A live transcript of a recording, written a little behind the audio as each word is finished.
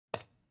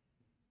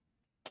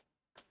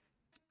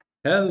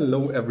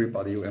Hello,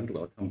 everybody, and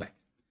welcome back.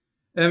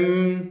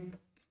 Today,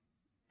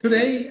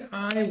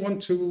 I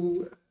want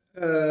to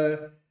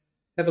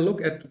have a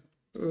look at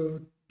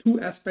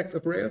two aspects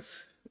of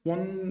Rails.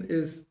 One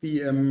is the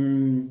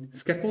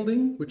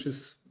scaffolding, which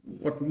is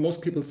what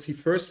most people see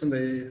first when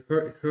they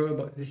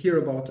hear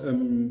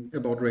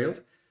about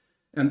Rails,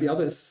 and the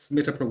other is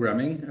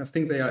metaprogramming. I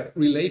think they are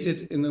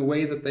related in a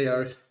way that they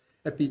are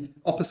at the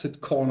opposite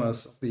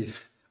corners of the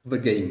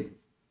game.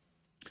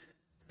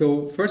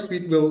 So first we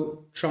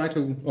will try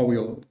to, or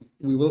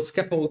we will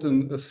scaffold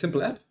a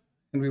simple app,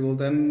 and we will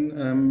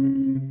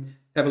then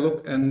have a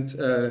look and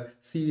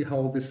see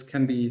how this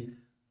can be,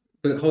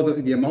 how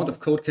the amount of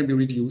code can be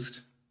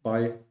reduced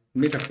by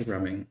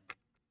metaprogramming.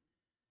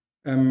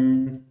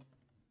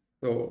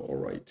 So all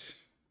right,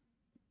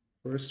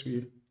 first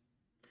we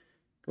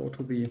go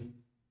to the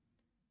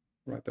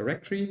right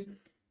directory,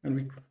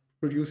 and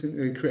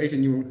we create a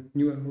new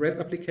Rails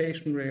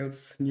application,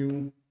 Rails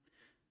new.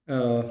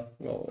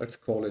 Well, let's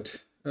call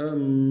it, I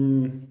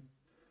don't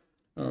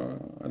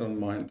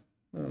mind,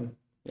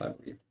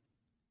 library.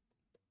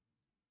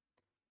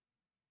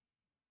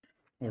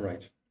 All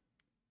right.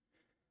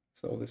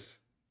 So this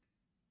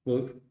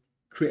will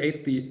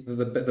create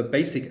the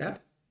basic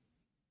app.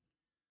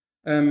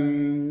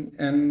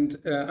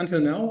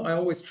 Until now, I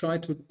always try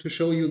to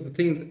show you the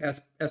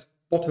things as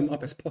bottom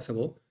up as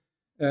possible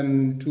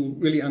to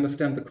really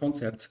understand the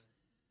concepts.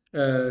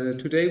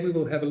 Today we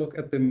will have a look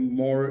at the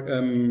more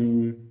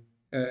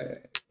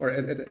or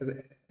at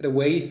a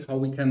way how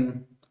we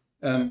can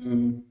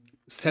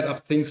set up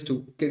things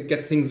to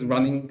get things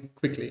running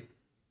quickly.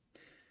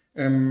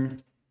 So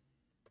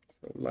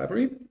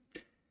library,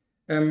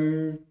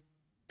 and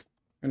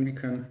we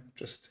can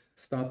just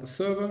start the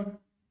server,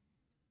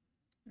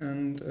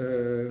 and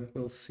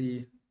we'll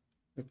see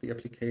that the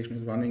application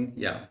is running.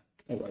 Yeah,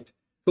 all right.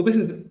 So this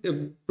is a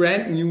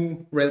brand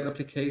new Rails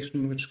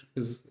application which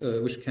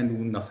can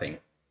do nothing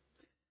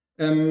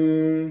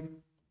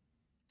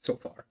so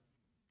far.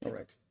 All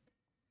right.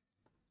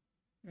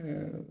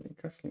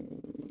 Custom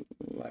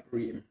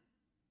library.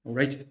 All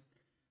right.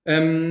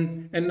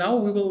 And now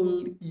we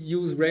will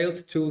use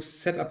Rails to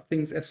set up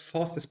things as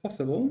fast as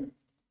possible.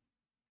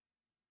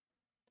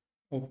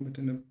 Open it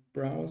in a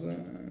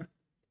browser.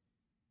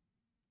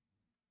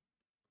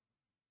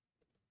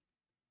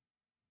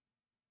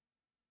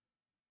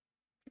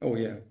 Oh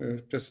yeah,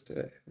 just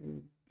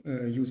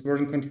use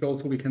version control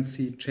so we can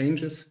see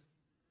changes.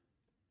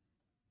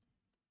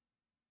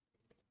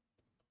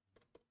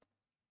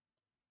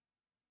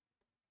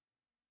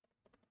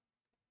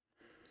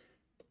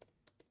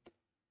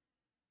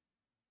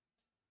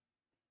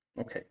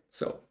 Okay,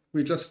 so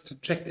we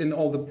just checked in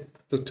all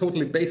the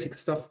totally basic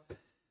stuff.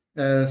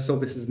 So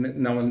this is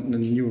now a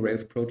new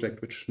Rails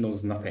project which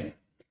knows nothing.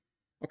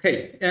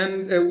 Okay,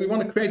 and we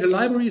want to create a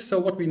library. So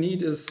what we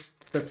need is,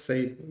 let's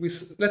say,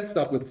 let's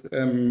start with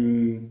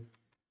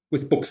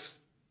books.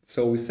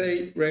 So we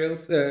say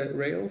Rails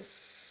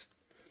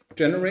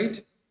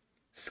generate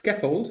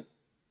scaffold.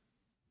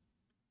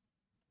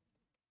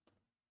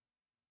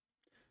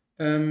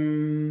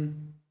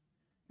 And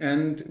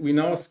we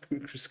now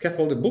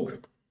scaffold a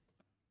book.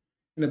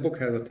 And the book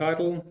has a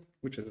title,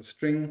 which is a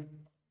string,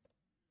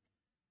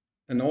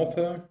 an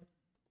author,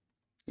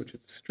 which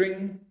is a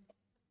string.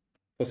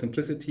 For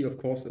simplicity, of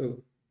course,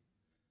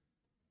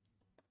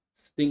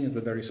 Sting is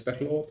a very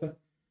special author,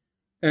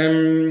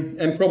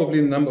 and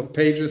probably the number of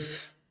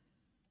pages,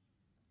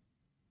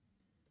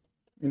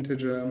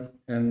 integer,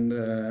 and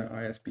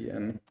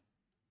ISBN,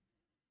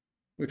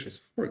 which is,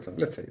 for example,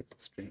 let's say it's a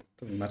string,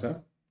 doesn't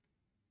matter.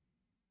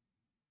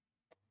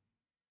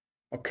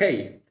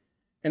 Okay,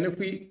 and if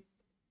we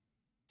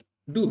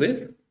do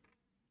this,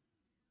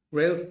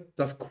 Rails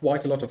does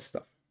quite a lot of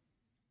stuff.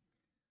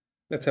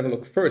 Let's have a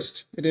look.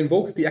 First, it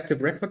invokes the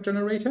active record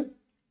generator,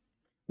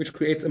 which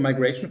creates a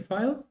migration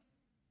file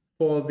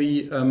for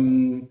the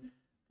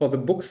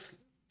books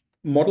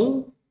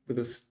model with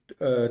this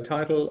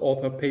title,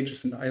 author,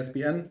 pages, and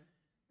ISBN.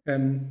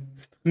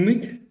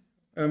 String.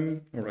 All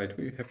right,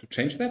 we have to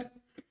change that.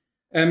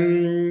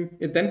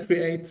 It then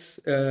creates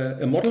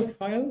a model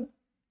file,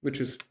 which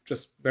is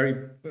just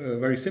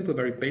very simple,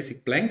 very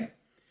basic blank.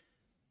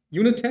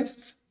 Unit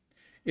tests.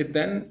 It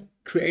then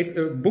creates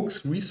a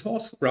books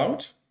resource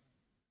route.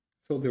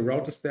 So the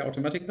route is there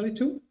automatically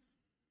too.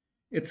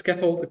 It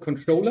scaffolds a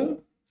controller.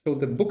 So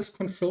the books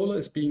controller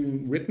is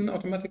being written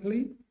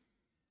automatically.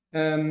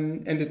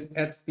 And it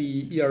adds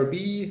the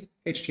ERB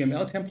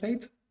HTML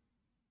template.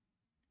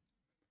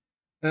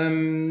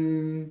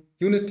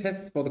 Unit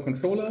tests for the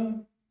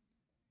controller.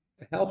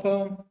 A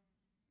helper.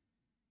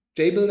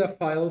 JBuilder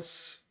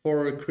files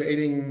for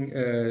creating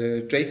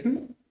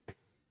JSON.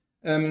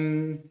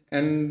 And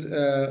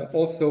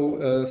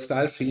also a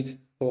style sheet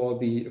for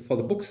the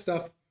book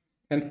stuff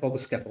and for the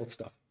scaffold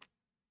stuff.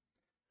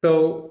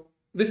 So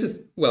this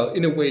is, well,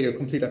 in a way, a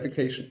complete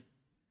application.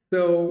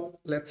 So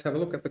let's have a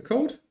look at the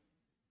code.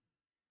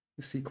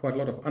 You see quite a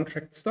lot of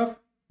untracked stuff.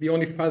 The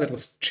only file that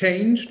was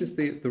changed is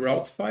the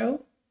routes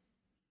file.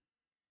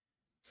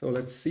 So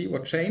let's see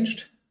what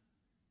changed.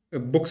 A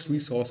books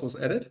resource was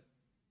added.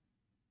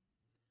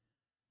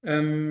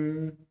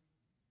 And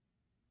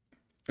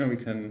we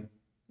can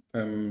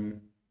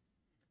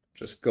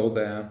just go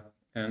there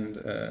and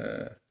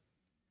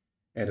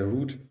add a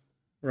route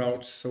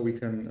so we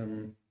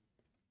can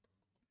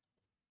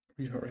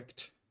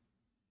redirect.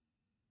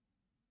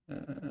 I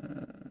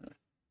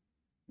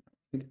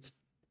think it's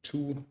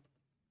to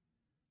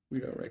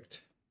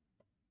redirect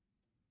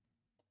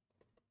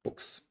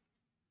books.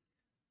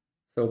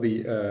 So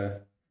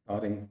the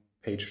starting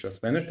page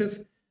just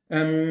vanishes.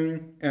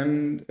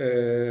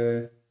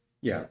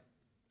 Yeah,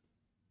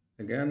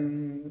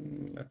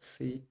 again, let's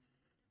see.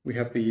 We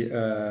have the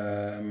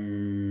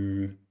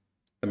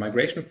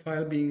migration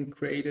file being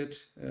created,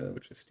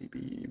 which is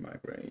db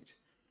migrate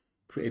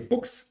create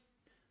books.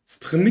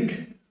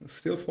 String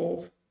still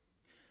false.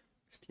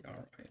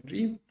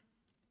 string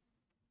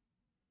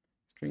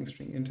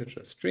string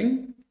integer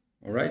string.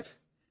 All right.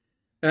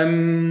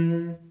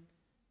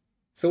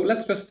 So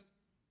let's just,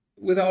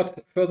 without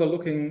further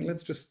looking,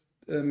 let's just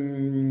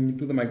do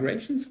the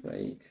migrations.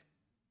 Right.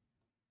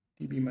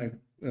 db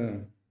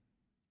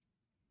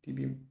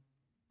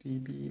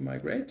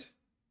migrate.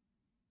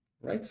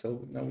 Right.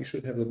 So now we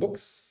should have the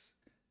books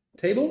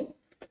table,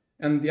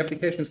 and the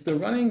application is still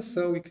running,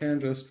 so we can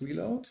just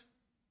reload.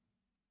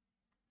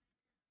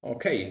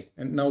 Okay,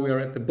 and now we are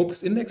at the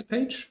books index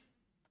page.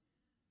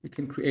 We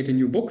can create a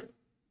new book.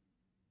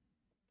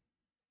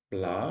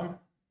 Blah.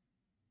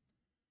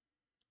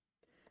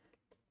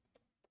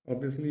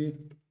 Obviously.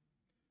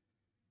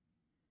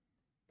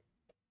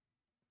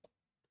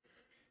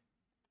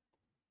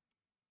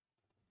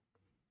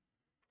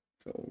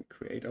 So we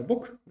create our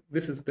book.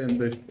 This is then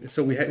the,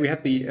 so we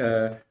had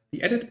the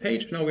edit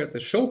page. Now we're at the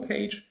show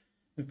page.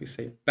 If we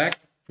say back,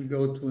 we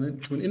go to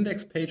an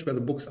index page where the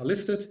books are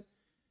listed.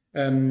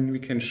 We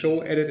can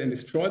show, edit, and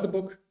destroy the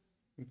book.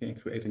 We can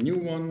create a new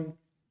one.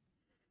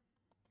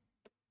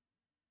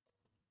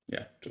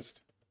 Yeah,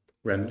 just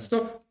random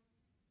stuff.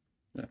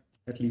 Yeah,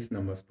 at least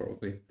numbers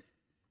probably.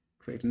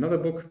 Create another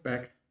book,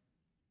 back.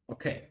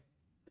 Okay.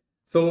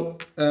 So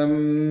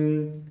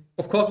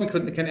of course we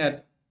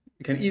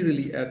can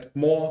easily add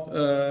more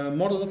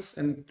models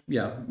and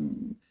yeah,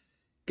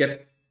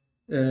 get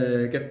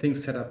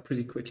things set up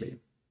pretty quickly.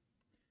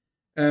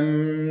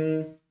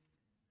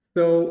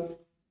 So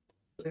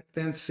let's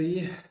then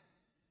see.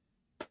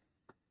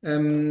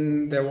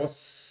 There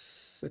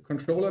was a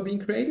controller being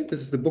created.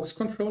 This is the books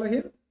controller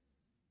here.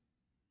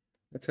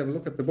 Let's have a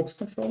look at the books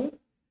controller.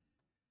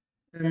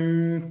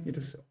 It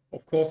is,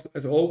 of course,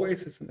 as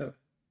always, it's an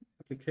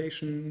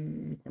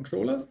application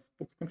controllers,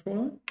 books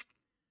controller.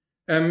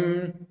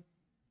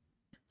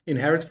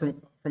 Inherits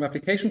from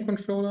application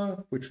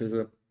controller, which is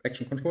a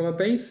action controller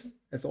base,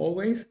 as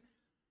always.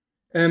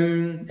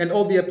 And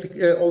all the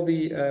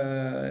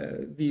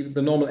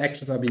normal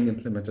actions are being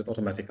implemented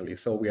automatically.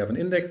 So we have an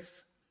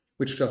index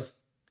which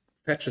just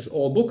fetches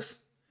all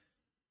books.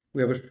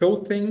 We have a show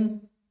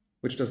thing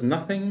which does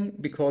nothing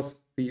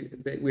because we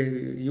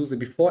use a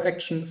before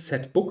action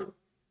set book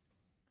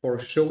for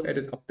show,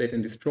 edit, update,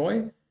 and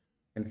destroy,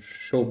 and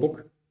show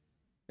book,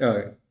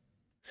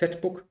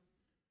 set book.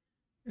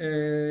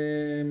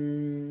 Where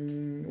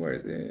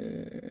is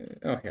it?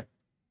 Oh, here.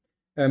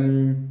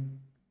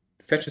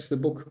 Fetches the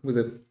book with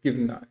a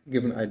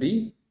given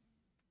ID.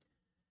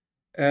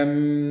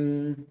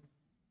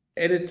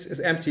 Edit is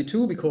empty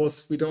too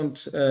because we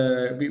don't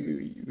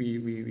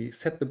we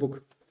set the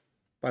book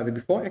by the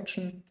before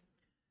action,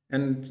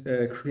 and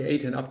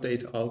create and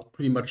update are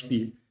pretty much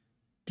the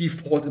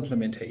default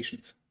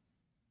implementations.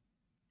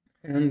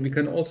 And we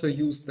can also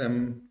use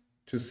them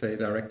to say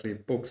directly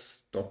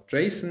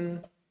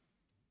books.json.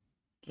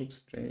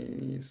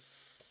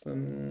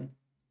 JSON,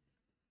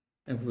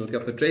 and we'll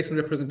get the JSON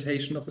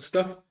representation of the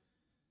stuff.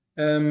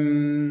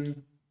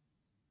 And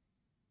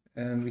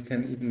we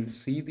can even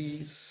see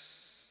these.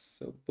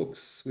 So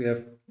books, we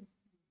have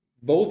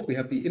both. We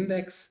have the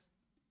index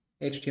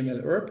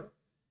HTML ERB,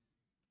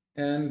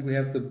 and we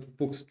have the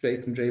books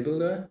JSON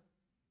JBuilder,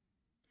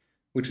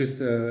 which is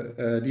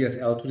a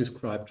DSL to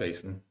describe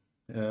JSON.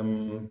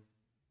 And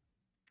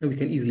we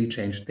can easily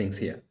change things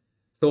here.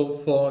 So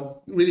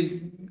for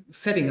really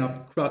setting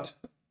up CRUD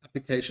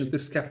applications,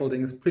 this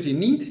scaffolding is pretty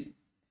neat.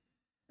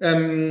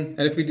 And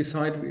if we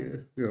decide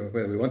we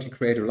want to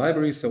create a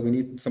library, so we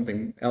need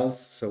something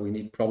else, so we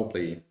need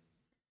probably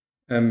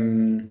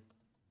Rails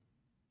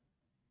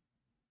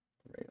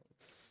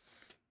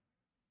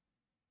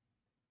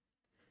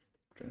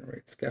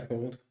generate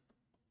scaffold.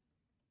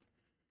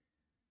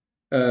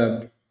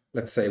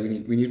 Let's say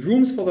we need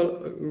rooms for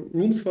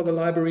the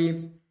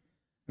library,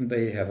 and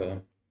they have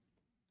a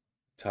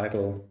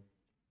title,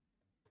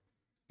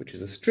 which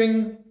is a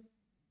string,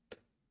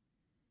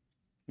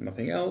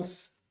 nothing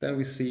else. Then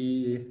we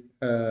see,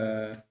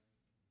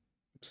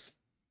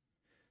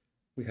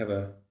 we have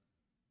a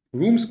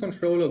rooms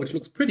controller, which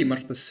looks pretty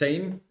much the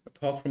same,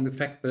 apart from the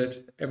fact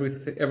that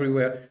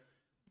everywhere,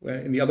 where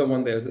in the other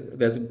one there's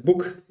a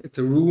book, it's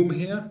a room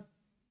here.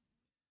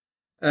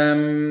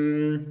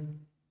 And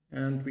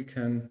we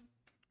can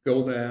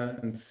go there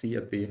and see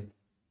at the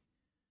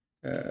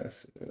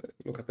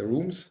look at the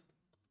rooms.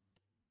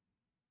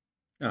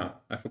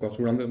 I forgot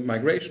to run the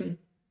migration.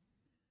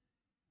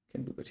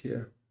 Can do that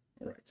here.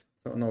 All right.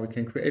 So now we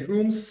can create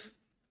rooms.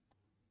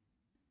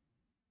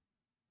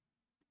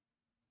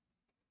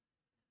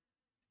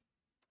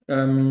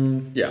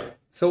 Yeah.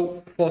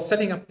 So for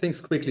setting up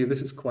things quickly,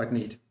 this is quite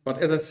neat. But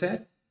as I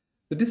said,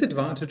 the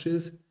disadvantage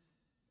is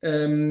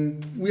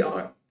we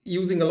are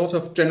using a lot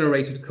of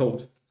generated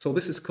code. So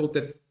this is code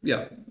that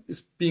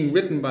is being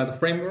written by the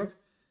framework,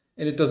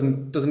 and it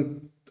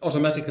doesn't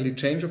automatically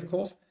change, of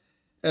course.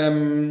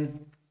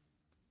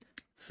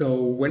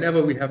 So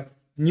whenever we have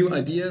new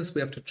ideas,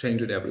 we have to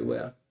change it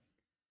everywhere.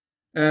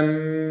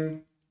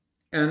 And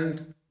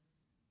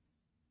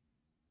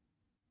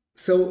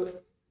so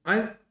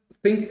I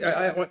think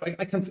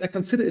I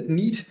consider it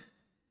neat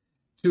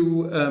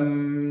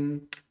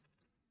to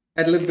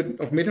add a little bit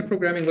of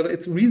metaprogramming. Whether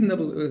it's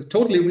reasonable,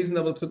 totally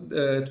reasonable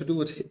to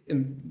do it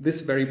in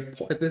this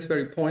at this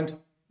very point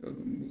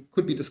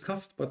could be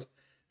discussed, but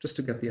just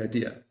to get the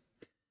idea.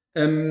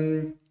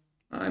 I'm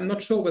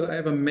not sure whether I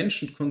ever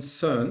mentioned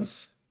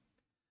concerns.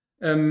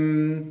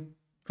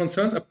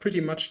 Concerns are pretty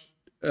much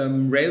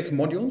Rails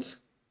modules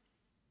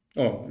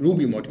or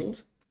Ruby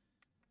modules,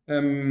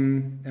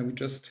 and we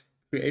just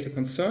create a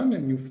concern, a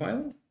new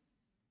file.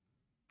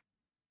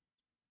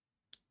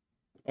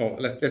 Oh,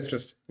 let's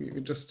just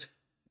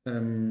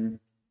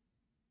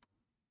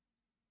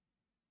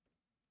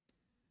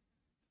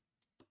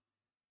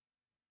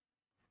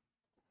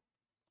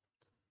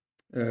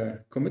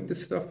commit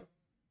this stuff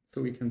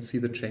so we can see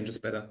the changes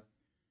better.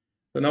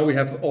 So now we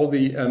have all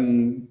the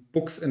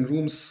books and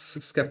rooms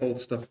scaffold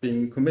stuff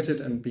being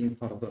committed and being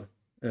part of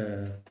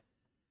the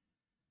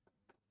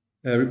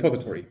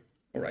repository.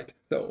 All right,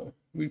 so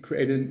we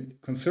created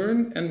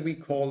concern and we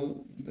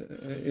call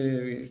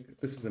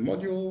this is a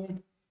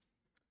module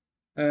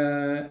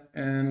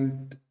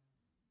and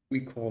we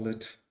call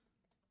it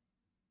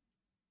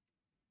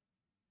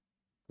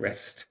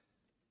REST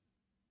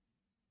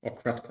or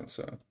CRUD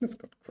concern. Let's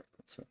go to CRUD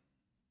concern.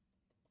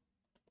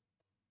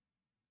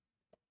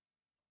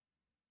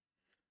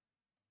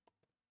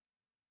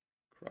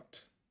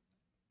 CRUD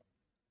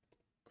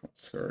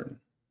concern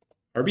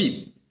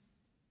RB.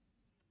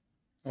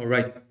 All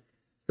right.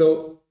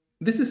 So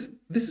this is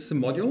a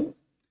module,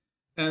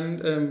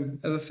 and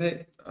as I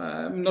say,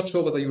 I'm not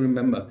sure whether you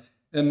remember.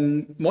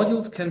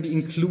 Modules can be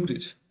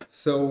included.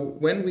 So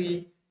when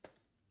we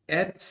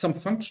add some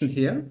function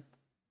here,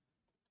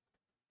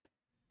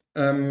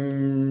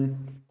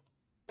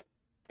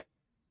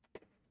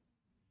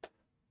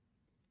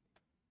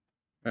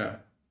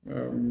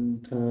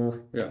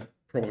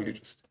 probably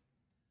just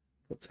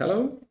puts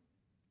hello,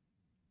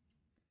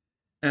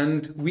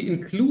 and we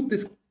include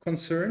this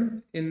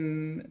concern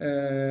in,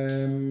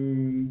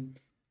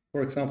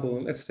 for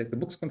example, let's take the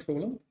books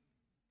controller.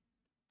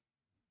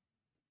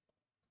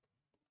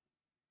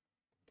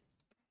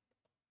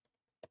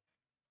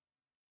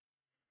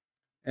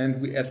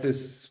 And we add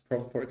this,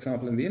 for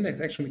example, in the index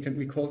action, we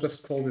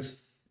just call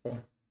this,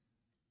 let's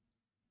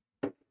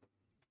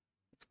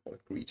call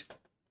it greet.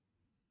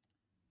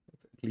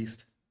 That's at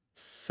least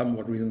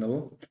somewhat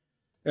reasonable.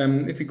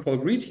 If we call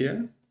greet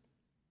here,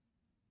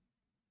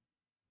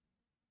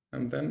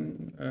 and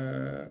then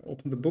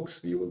open the books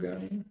view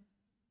again.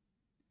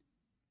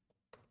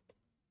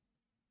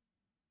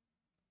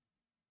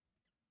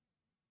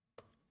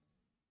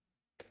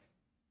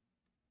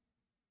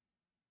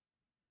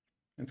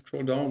 And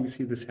scroll down, we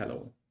see this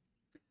hello.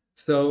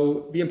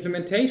 So the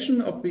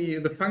implementation of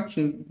the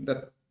function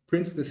that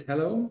prints this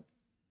hello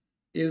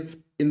is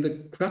in the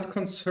CRUD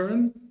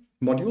concern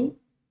module.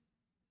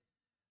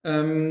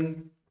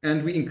 And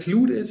we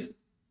include it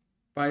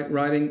by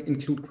writing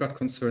include CRUD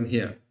concern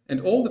here. And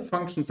all the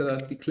functions that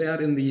are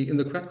declared in the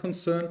CRUD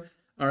concern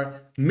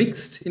are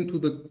mixed into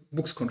the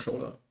books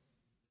controller.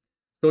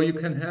 So you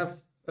can have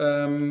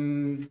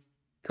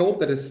code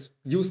that is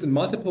used in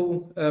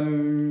multiple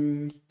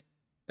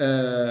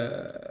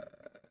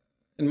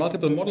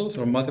models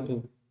or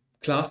multiple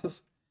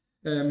classes.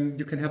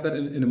 You can have that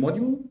in a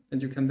module,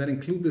 and you can then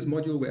include this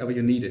module wherever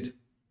you need it.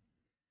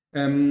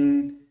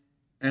 And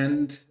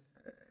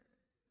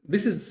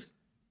this is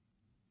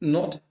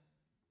not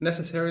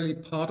necessarily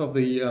part of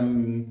the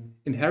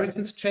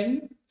inheritance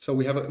chain. So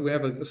we have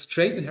a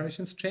straight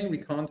inheritance chain. We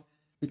can't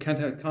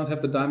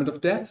have the diamond of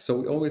death. So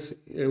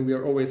we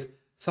are always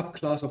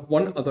subclass of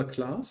one other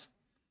class.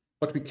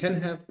 But we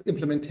can have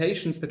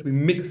implementations that we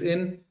mix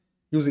in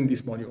using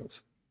these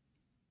modules.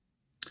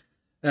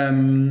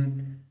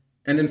 And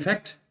in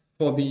fact,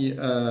 for the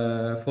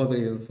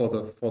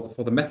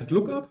method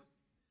lookup,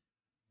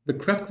 the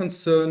CRUD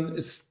concern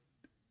is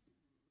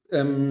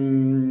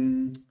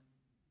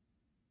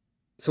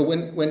so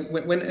when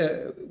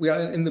we are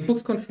in the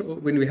books control,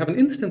 when we have an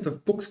instance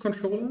of books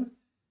controller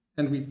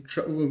and we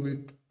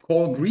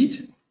call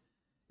greet,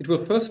 it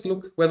will first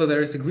look whether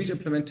there is a greet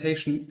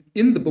implementation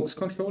in the books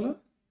controller.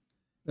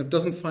 If it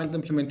doesn't find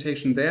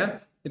implementation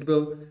there, it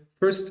will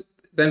first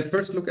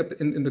look at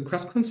in the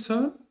CRUD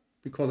concern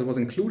because it was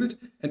included,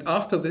 and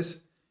after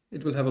this,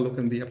 it will have a look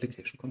in the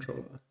application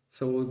controller.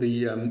 So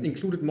the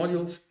included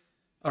modules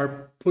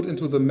are put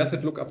into the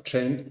method lookup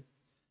chain,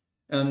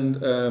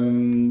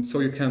 and so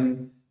you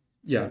can,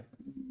 yeah,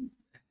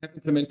 have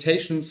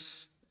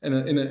implementations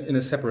in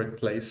a separate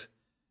place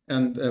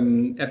and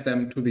add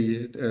them to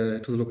the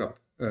lookup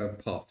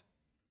path.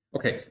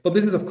 Okay, but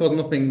this is of course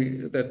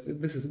nothing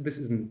this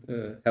isn't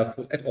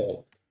helpful at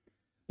all.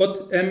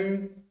 But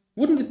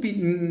wouldn't it be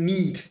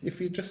neat if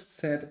we just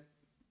said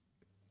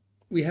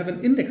we have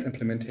an index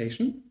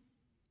implementation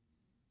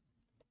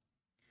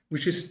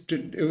which is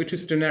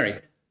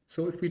generic?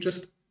 So if we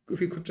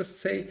could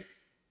just say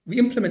we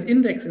implement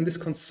index in this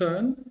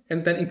concern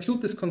and then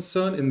include this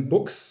concern in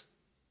books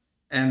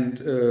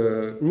and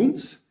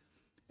rooms,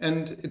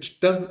 and it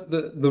does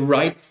the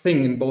right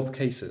thing in both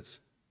cases.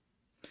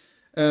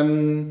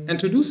 And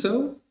to do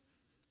so,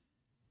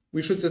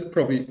 we should just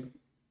probably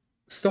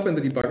stop in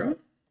the debugger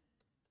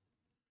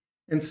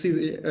and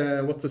see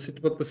what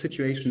the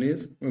situation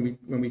is when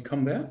we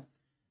come there.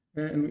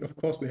 And of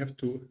course, we have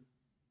to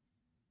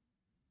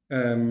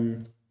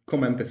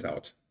comment this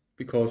out,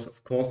 because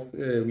of course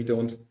we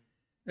don't.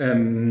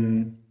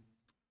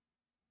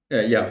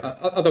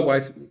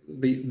 Otherwise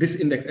this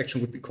index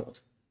action would be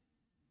called.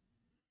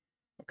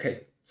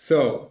 Okay,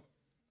 so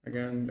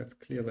again, let's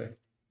clear the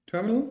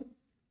terminal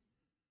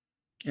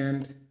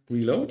and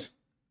reload.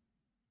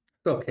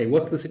 Okay,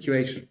 what's the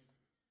situation?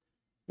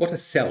 What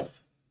is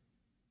self?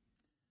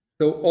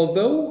 So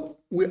although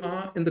we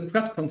are in the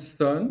CRUD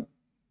concern,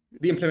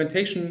 the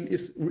implementation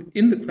is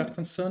in the CRUD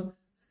concern,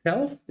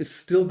 self is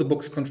still the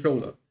books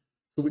controller.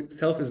 So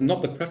self is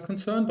not the CRUD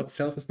concern, but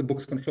self is the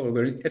books controller.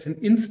 We're at an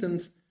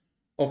instance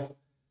of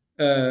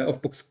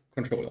books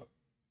controller.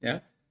 Yeah.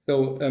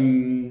 So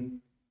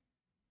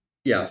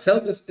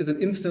self is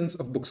an instance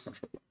of books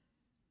controller.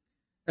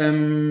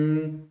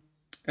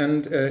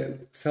 And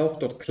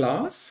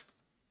self.class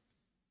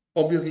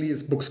obviously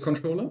is books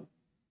controller.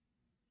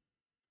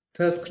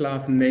 Self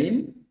class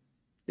name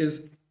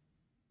is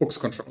books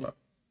controller.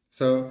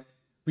 So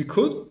we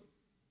could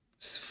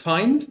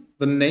find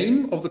the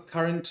name of the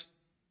current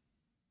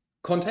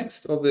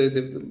context, or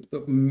the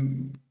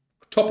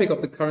topic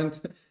of the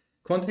current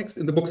context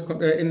in the books,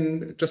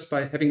 just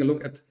by having a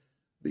look at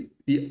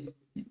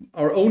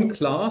our own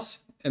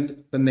class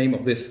and the name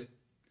of this.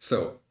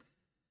 So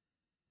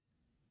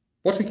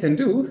what we can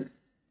do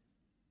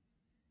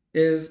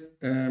is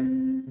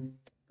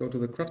go to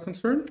the CRUD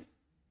concern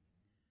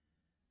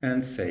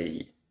and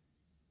say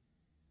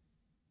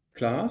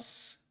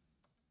class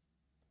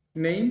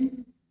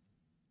name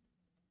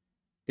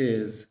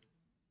is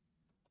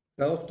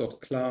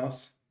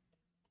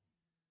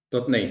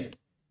self.class.name.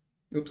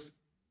 Oops.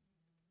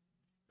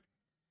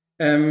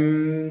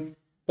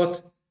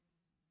 But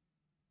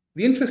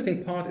the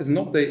interesting part is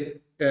not the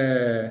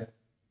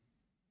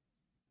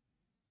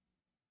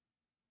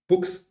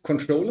books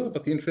controller,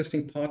 but the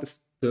interesting part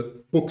is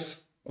the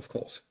books, of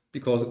course,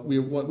 because we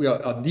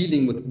are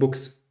dealing with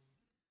books.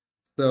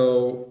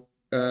 So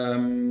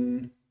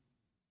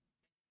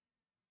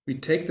we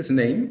take this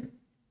name,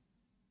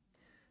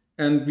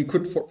 and we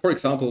could, for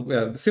example,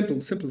 the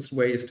simplest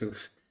way is to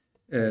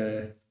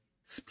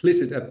split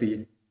it at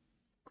the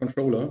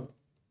controller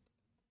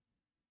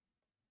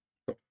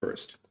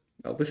first.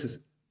 Now this is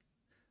a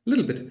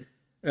little bit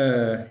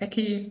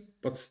hacky,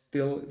 but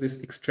still this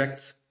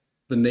extracts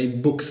the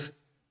name books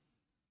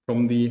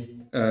from the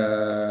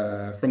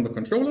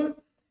controller.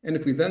 And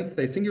if we then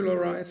say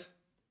singularize,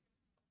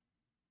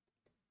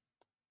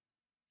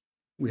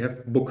 we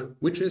have book,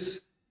 which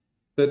is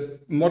the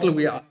model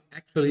we are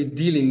actually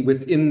dealing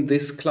with in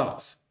this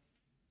class.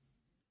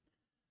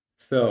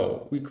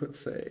 So we could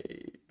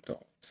say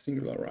dot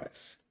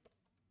singularize.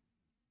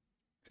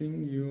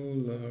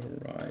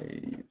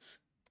 Singularize.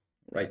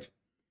 Right.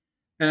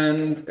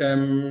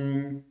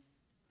 And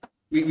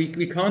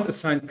we can't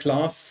assign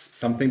class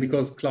something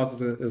because class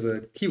is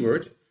a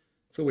keyword.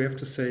 So we have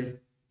to say,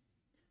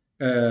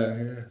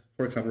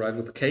 for example, right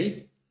with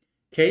K.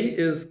 K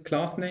is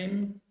class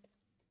name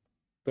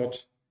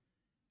dot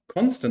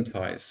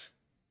constantize.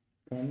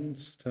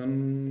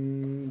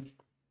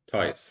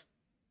 Constantize.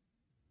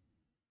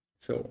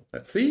 So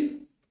let's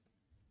see.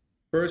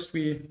 First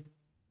we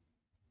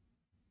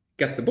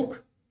get the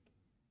book,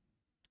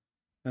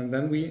 and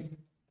then we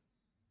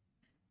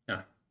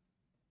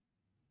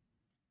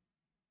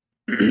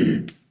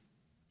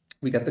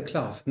we get the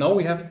class. Now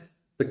we have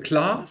the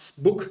class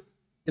book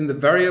in the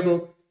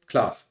variable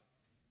class.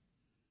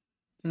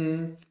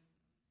 And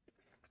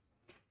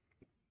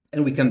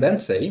we can then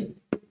say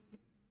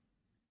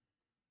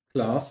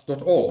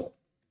class.all,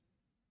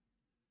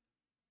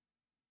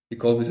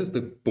 because this is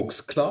the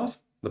books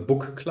class, the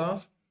book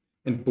class,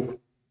 and book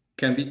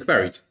can be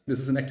queried. This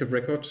is an active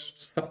record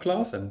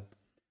subclass, and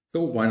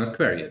so why not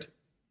query it?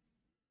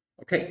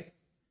 Okay.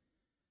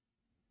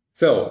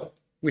 So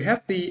we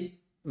have the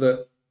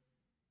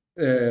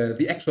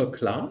actual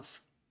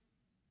class,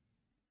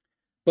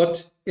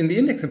 but in the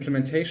index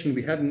implementation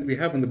we have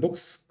in the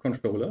books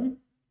controller,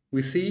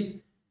 we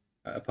see,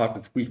 apart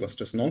from Greek was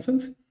just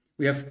nonsense,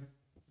 we have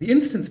the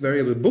instance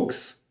variable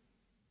books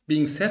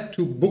being set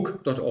to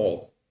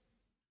book.all.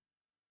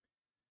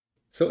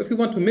 So if we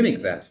want to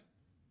mimic that,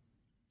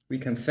 we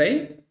can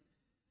say,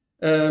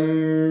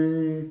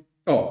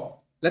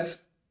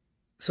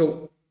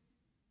 so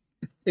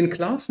in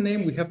class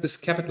name, we have this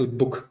capital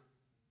book.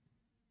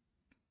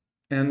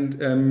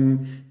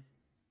 And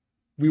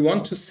we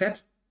want to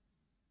set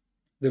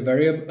the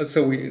variable,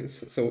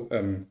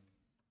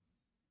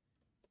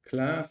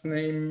 class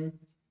name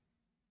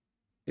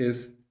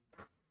is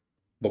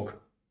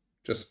book,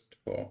 just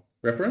for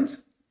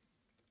reference.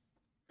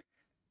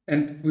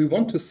 And we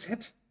want to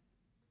set,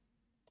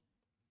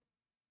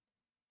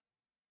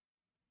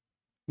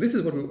 this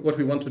is what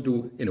we want to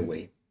do in a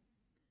way.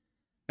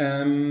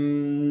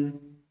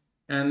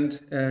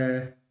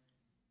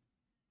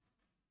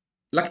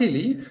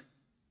 Luckily,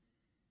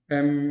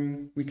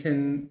 we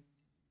can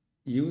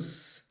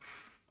use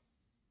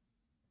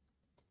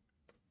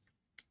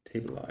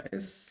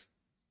tablize.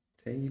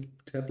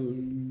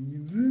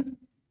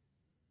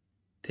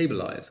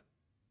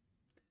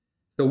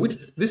 So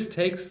this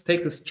takes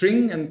a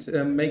string and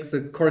makes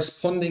a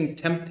corresponding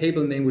temp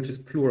table name, which is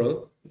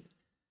plural.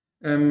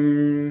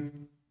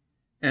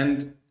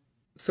 And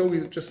so we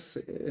just,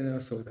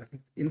 so I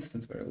think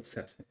instance variable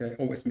set. I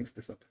always mix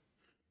this up.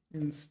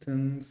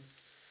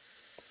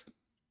 Instance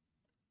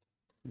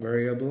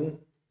variable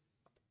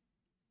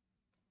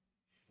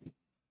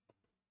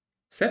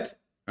set.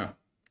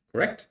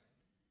 Correct.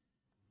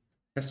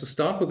 Has to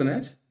start with an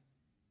at,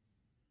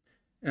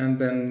 and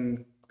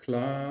then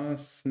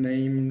class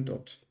name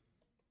dot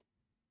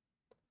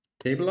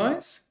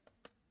tablize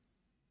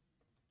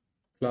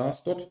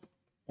class dot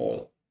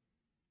all.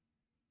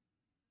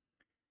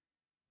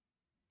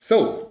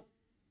 So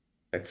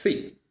let's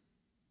see.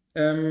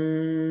 Yeah,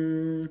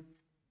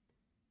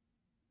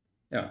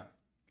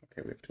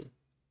 okay, we have to.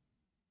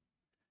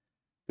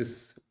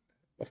 This,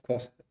 of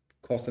course,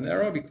 caused an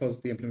error because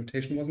the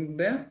implementation wasn't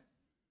there.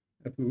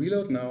 If we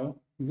reload now,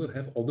 we will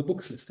have all the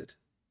books listed.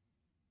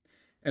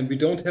 And we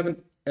don't have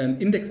an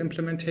index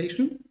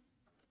implementation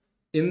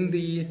in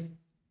the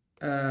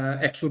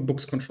actual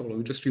books controller.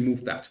 We just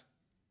removed that.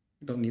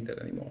 We don't need that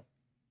anymore.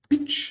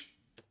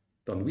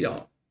 Done we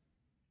are.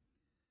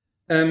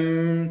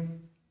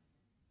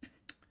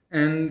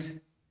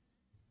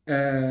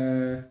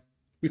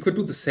 We could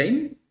do the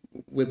same.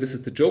 This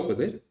is the joke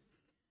with it.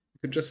 We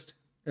could just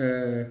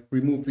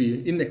remove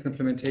the index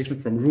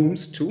implementation from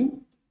rooms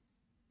too,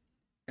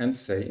 and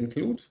say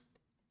include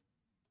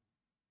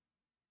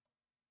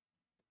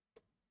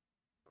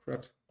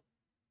CRUD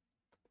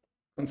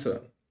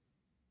concern.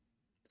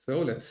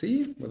 So let's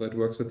see whether it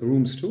works with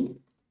rooms too.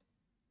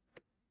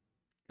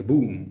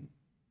 Kaboom!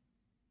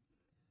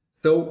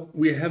 So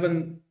we have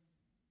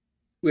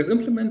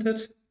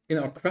implemented in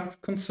our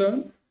CRUD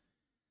concern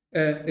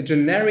a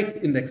generic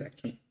index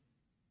action.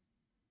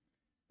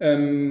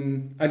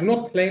 I do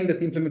not claim that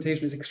the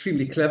implementation is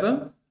extremely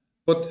clever,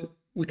 but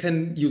we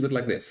can use it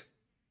like this.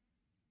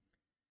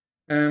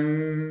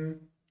 Of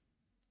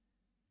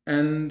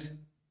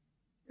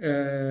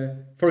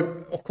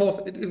course,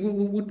 it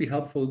would be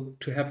helpful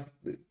to have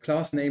the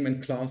class name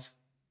and class,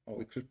 or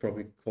we should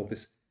probably call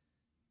this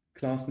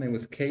class name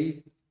with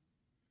K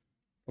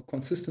for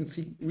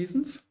consistency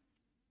reasons.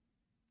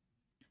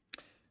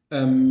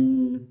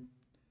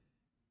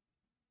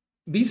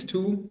 These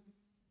two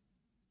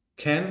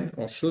can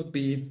or should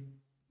be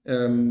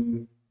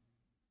actual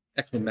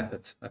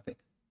methods, I think.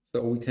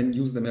 So we can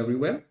use them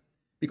everywhere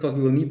because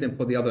we will need them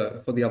for the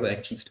other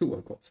actions too,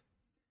 of course.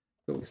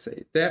 So we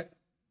say def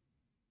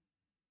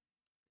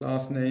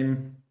class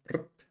name.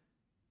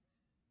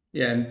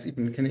 Yeah, and it's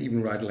can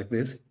even write like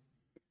this.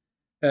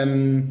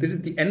 This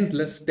is the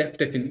endless def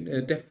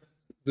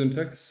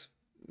syntax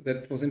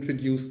that was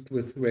introduced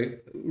with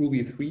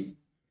Ruby 3.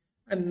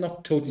 I'm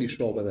not totally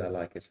sure whether I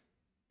like it,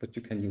 but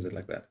you can use it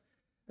like that.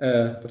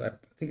 But I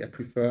think I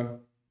prefer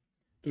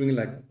doing it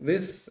like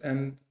this,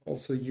 and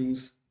also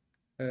use,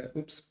 and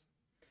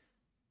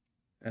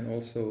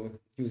also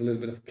use a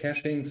little bit of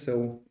caching,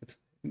 so it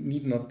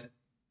need not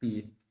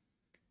be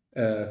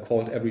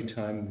called every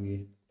time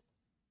we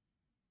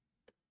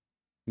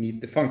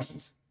need the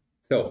functions.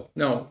 So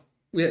now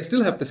we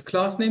still have this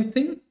class name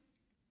thing,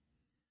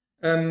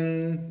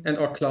 and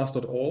our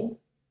class.all,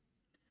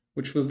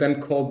 which will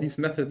then call these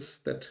methods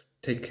that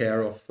take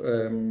care of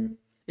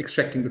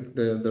extracting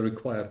the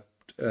required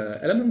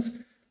elements.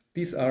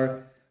 These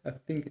are, I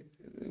think,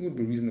 it would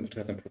be reasonable to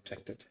have them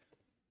protected.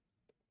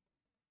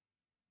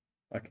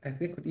 Like,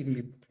 they could even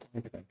be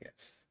private, I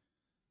guess.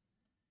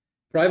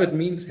 Private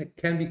means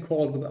can be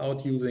called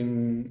without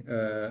using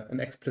an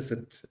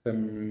explicit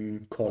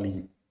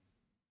callee.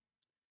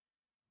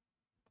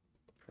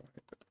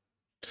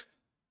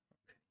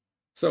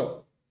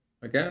 So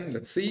again,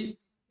 let's see.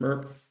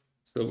 Merp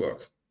still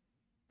works.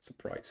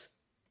 Surprise.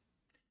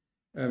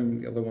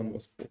 The other one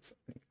was books, I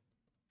think.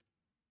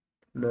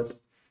 Merp.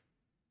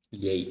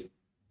 Yay.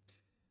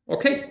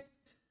 Okay.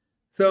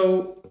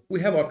 So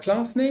we have our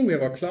class name, we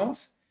have our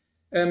class,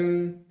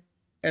 and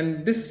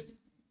this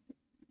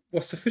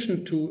was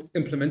sufficient to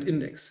implement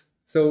index.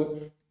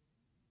 So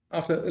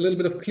after a little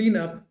bit of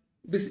cleanup,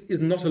 this is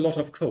not a lot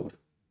of code.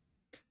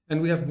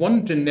 and we have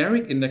one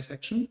generic index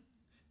action,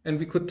 and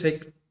we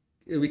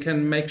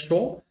can make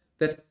sure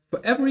that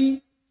for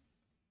every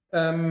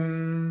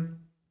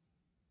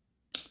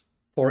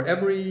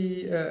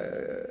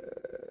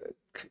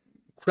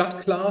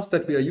CRUD class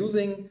that we are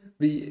using,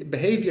 the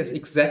behavior is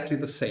exactly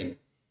the same,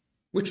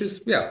 which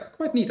is, yeah,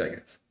 quite neat, I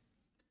guess.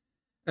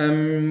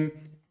 And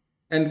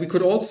we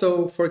could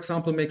also, for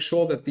example, make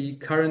sure that the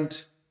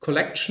current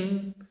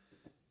collection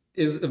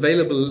is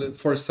available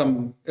for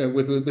some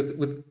with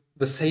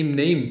the same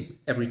name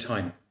every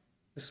time.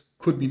 This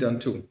could be done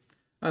too.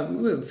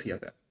 We'll see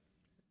at that.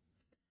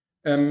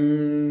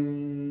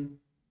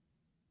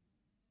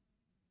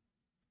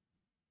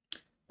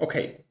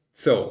 Okay,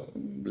 so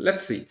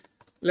let's see.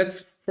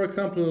 Let's, for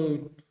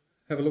example,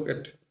 have a look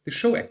at the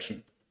show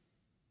action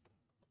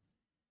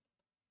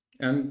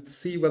and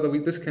see whether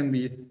this can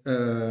be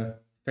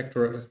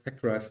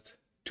factorized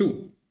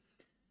too.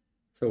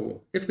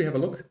 So if we have a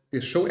look,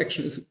 the show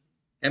action is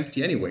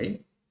empty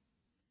anyway,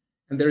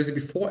 and there is a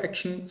before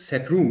action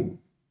set room.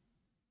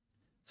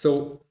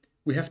 So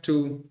we have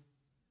to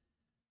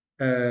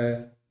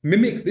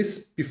mimic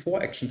this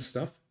before action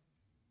stuff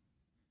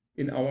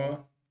in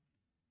our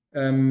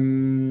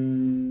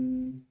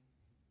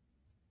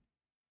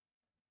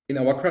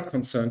CRUD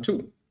concern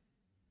too.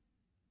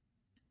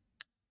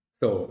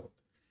 So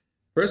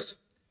first,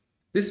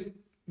 this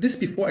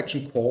before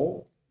action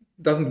call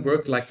doesn't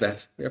work like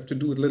that. We have to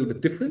do it a little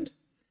bit different,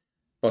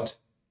 but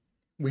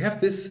we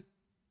have this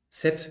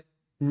set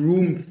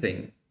room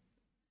thing.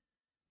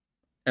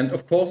 And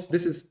of course,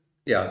 this is,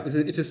 yeah,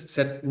 it is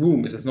set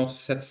room. It is not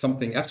set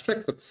something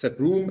abstract, but set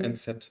room and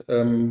set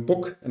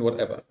book and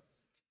whatever.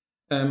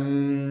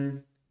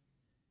 When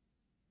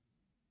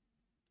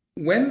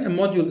a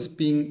module is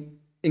being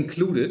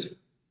included,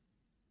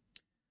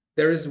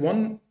 there is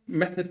one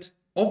method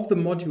of the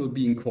module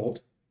being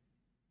called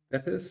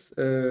that is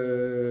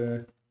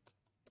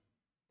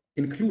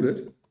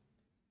included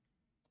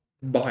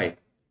by.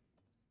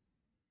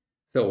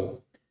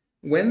 So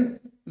when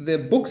the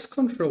books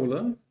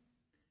controller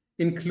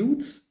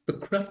includes the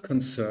CRUD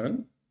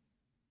concern,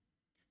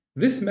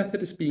 this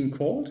method is being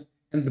called,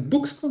 and the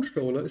books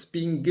controller is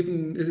being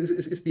given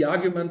is the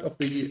argument of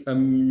the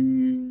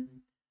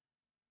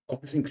of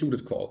this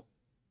included call.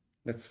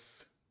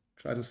 Let's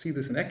try to see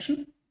this in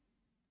action.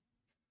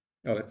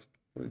 Now let's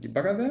put a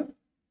debugger there.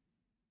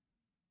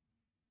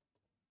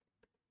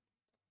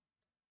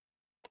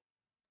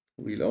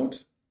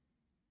 Reload.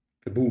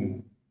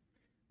 Kaboom.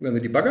 We're on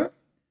the debugger.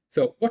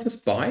 So what is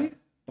by?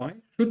 By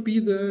should be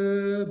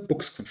the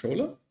books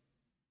controller,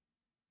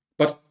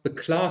 but the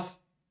class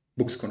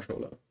books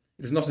controller.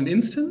 It is not an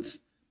instance,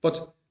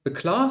 but the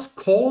class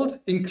called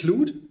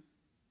include,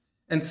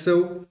 and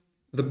so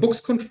the books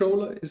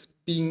controller is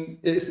being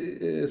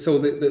so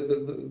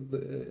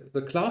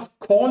the class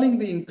calling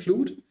the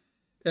include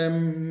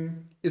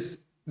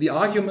is the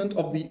argument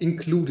of the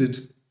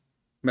included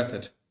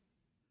method.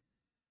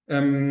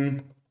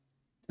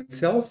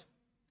 Itself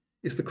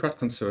is the CRUD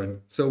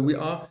concern. So we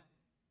are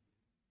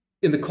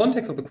in the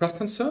context of the CRUD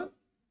concern,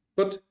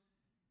 but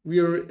we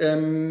are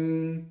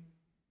in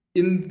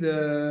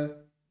the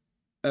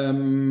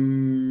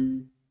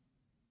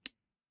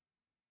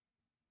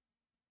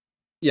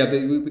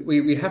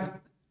we have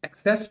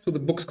access to the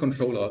books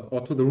controller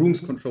or to the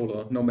rooms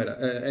controller, no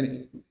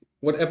matter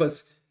whatever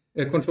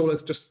controller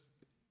is just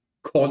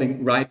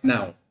calling right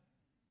now.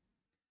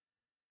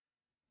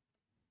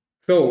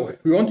 So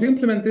we want to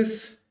implement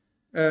this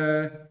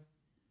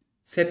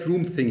set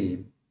room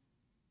thingy.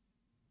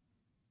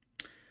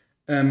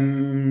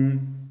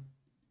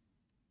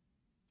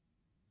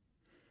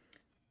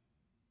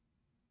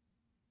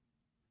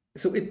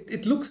 So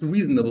it looks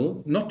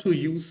reasonable not to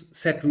use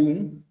set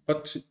room,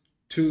 but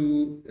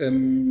to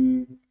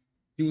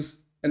use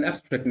an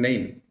abstract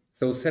name.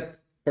 So set,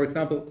 for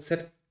example,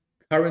 set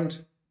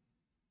current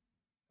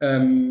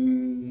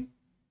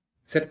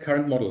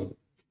model.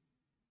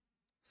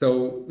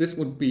 So this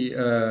would be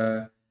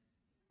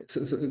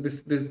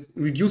this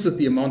reduces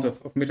the amount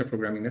of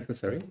metaprogramming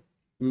necessary.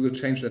 We will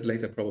change that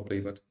later probably,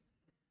 but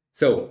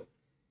so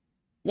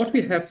what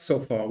we have so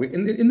far,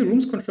 in the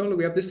rooms controller,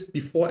 we have this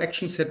before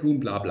action set room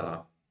blah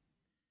blah.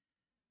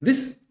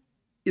 This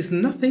is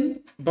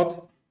nothing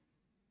but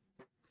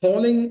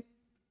calling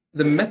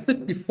the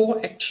method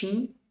before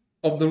action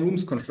of the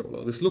rooms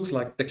controller. This looks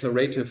like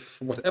declarative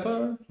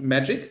whatever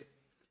magic,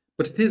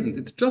 but it isn't.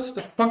 It's just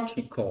a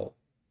function call.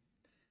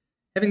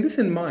 Having this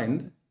in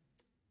mind,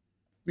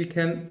 we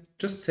can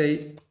just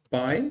say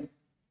by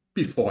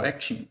before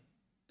action.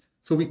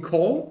 So we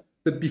call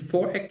the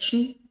before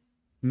action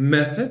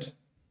method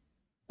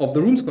of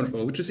the rooms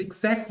controller, which is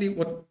exactly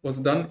what was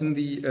done in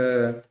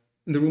the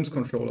rooms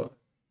controller.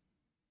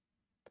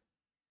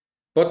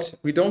 But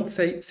we don't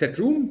say set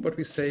room, but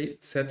we say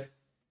set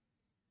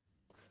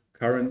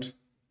current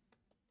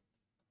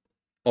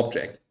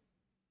object.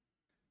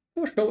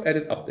 For show,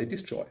 edit, update,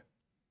 destroy.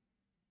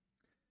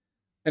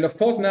 And of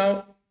course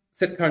now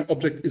set current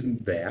object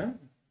isn't there.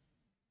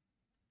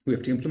 We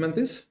have to implement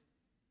this.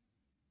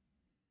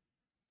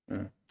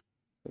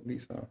 So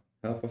these are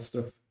helper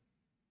stuff.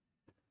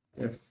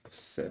 if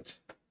set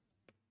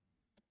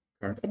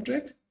current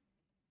object.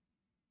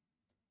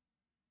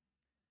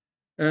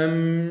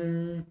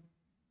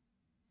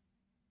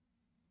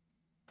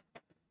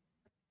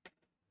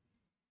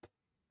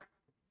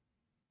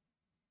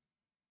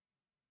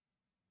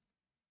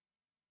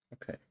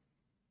 Okay.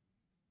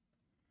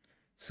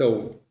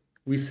 So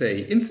we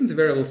say instance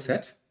variable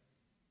set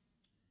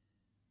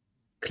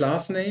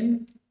class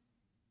name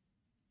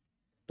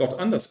dot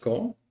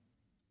underscore.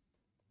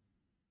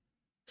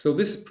 So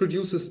this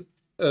produces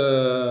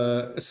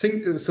so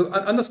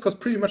underscore is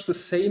pretty much the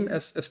same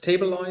as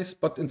tableize,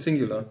 but in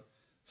singular.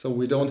 So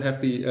we don't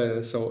have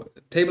the so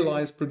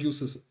tableize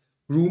produces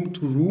room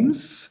to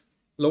rooms,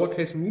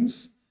 lowercase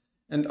rooms,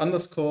 and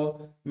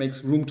underscore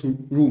makes room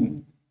to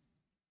room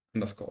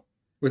underscore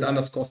with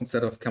underscores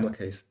instead of camel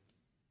case.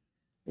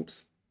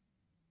 Oops.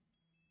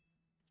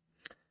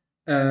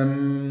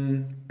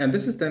 And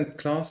this is then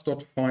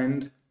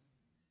class.find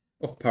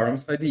of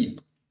params ID,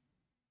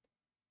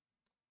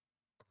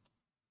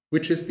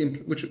 which is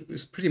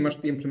pretty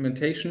much the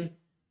implementation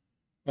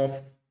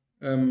of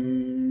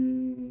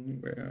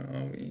where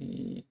are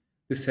we?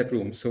 The set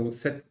room. So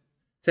set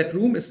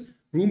room is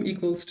room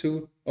equals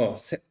to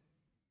set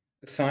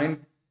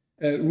assign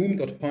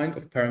room.find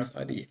of params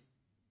ID.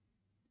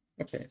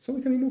 Okay, so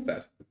we can remove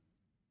that.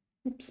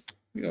 Oops,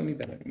 we don't need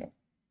that anymore.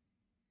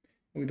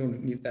 We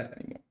don't need that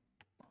anymore.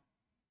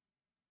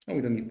 Oh,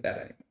 we don't need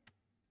that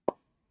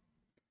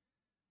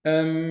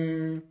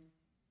anymore.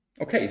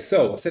 Okay,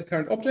 so set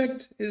current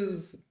object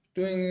is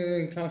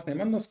doing class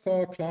name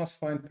underscore class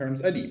find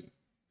params ID.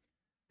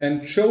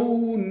 And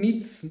show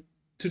needs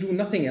to do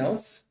nothing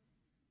else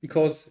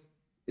because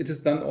it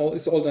is done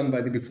it's all done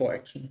by the before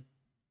action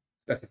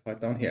specified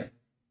down here.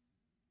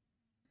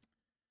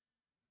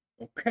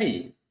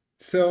 Okay,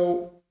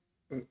 so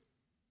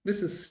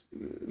this is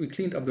we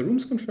cleaned up the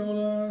rooms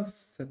controller.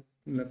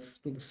 Let's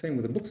do the same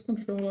with the books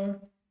controller.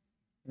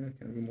 I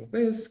can remove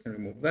this, can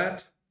remove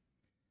that.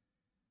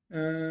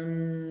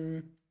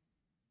 And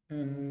I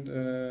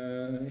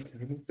can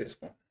remove this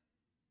one.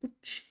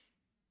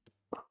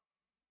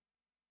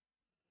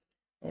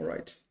 All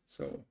right,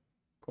 so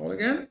call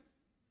again.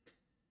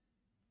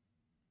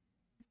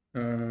 I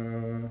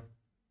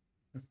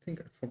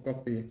think I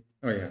forgot the,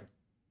 oh yeah.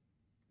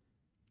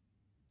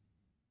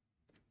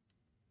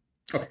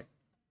 Okay,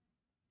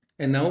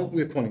 and now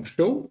we're calling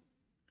show,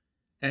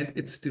 and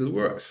it still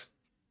works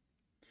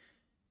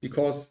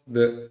because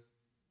the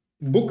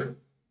book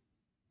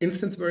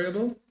instance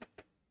variable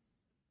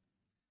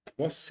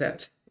was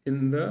set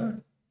in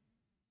the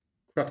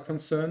CRUD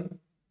concern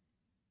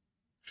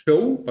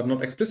show, but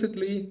not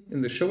explicitly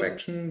in the show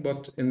action,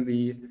 but in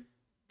the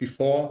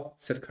before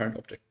set current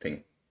object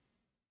thing.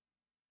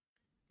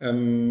 So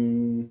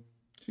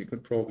you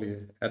could probably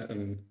add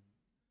an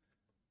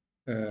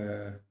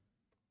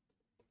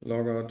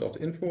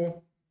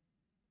logger.info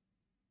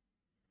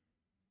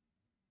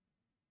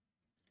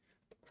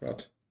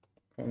CRUD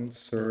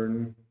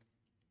concern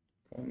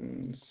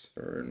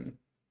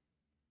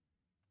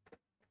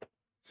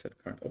set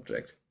current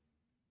object.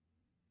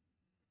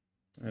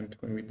 And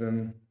when we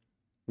then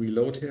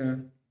reload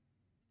here,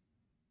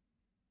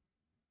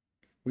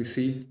 we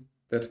see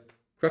that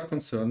CRUD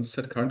concern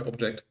set current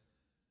object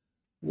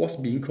was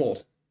being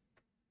called.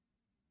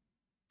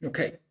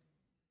 Okay.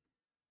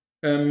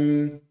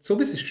 So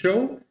this is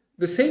show.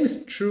 The same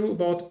is true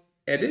about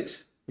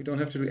edit. We don't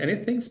have to do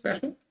anything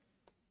special.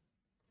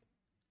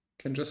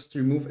 Can just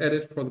remove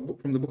edit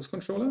from the books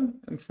controller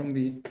and from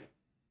the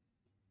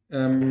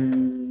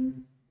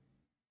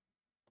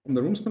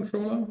rooms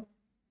controller.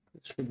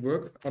 It should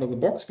work out of the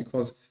box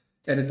because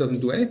edit doesn't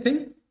do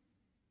anything.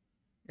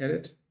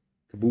 Edit,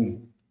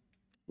 kaboom,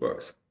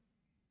 works.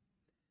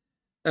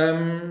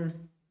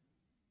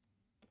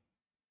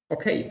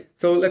 Okay,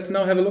 so let's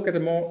now have a look at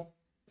a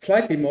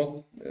slightly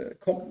more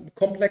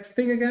complex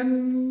thing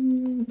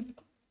again.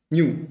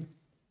 New.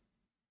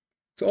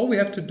 So all we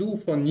have to do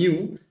for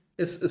new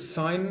is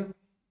assign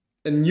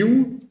a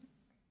new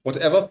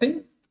whatever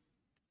thing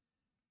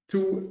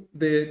to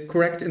the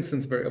correct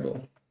instance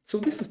variable. So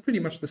this is pretty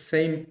much the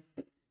same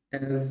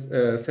as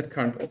set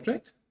current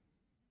object.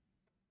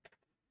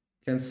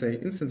 You can say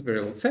instance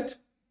variable set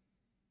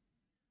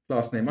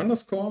class name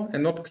underscore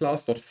and not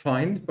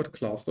class.find but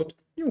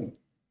class.new.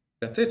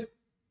 That's it.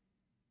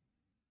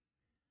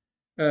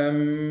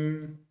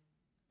 And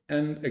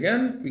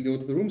again, we go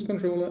to the rooms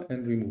controller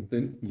and remove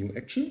the new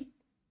action.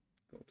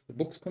 Go to the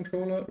books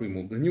controller,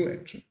 remove the new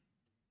action.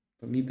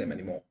 Don't need them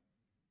anymore.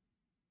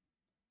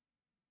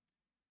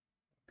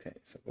 Okay,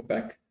 so go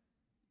back,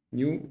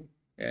 new,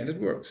 and it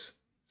works.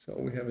 So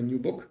we have a new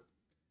book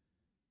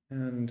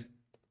and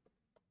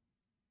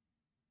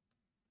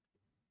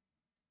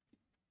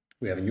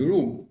we have a new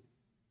room.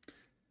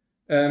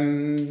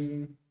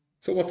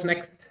 So what's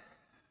next?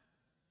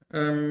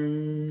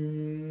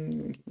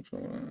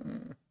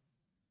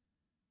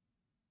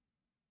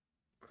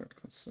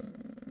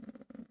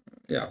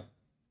 Yeah.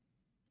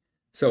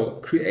 So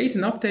create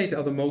and update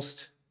are the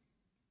most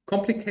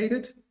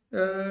complicated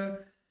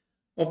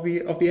of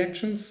the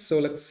actions. So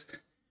let's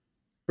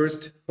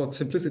first, for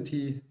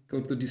simplicity, go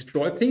to the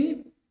destroy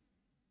thingy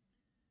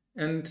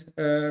and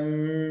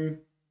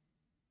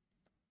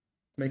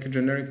make a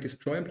generic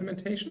destroy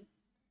implementation.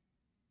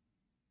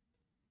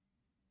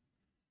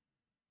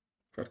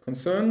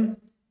 Concern.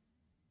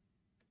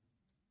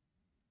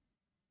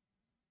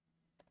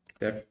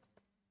 Dev.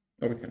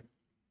 Oh, we can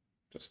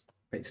just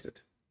paste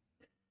it.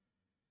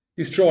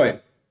 Destroy.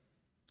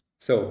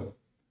 So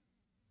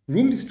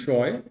room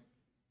destroy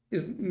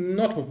is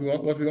not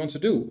what we want to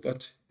do,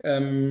 but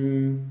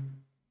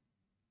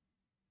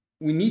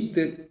we need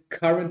the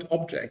current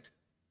object.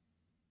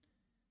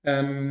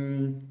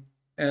 And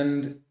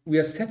we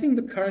are setting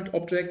the current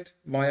object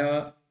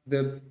via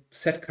the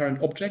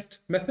setCurrentObject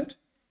method.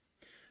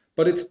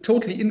 But it's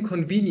totally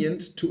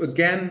inconvenient to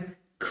again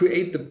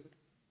create the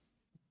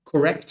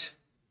correct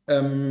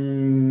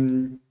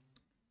instance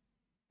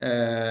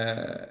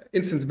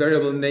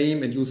variable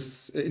name and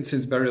use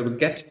instance variable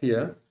get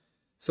here.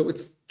 So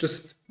it's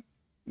just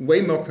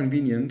way more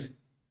convenient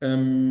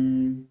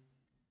to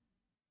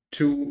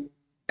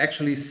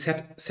actually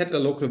set a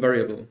local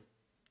variable.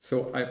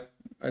 So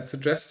I'd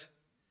suggest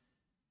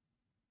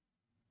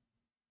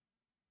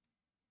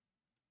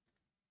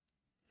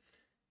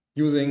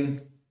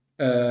using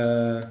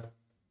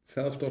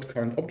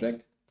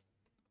self.currentObject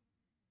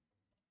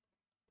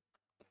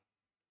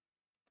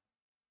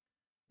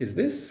is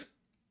this,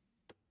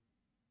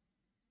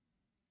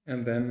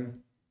 and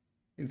then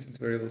instance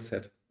variable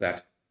set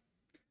that.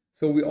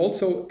 So we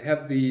also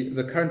have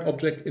the current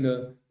object in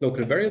a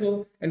local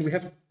variable, and we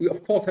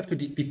of course have to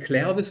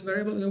declare this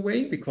variable in a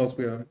way, because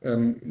we are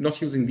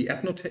not using the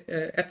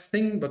add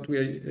thing, but we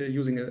are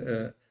using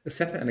a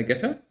setter and a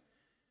getter.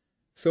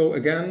 So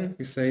again,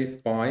 we say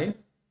by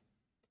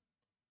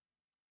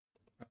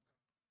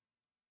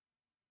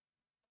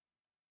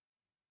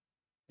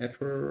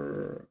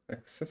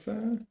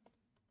accessor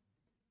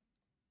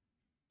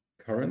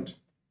current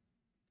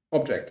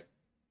object.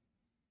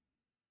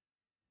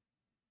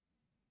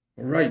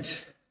 All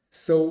right,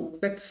 so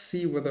let's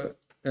see whether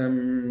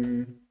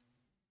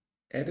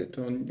edit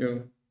or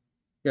new.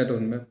 Yeah, it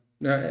doesn't matter.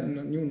 No,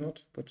 new not,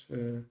 but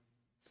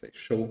say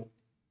show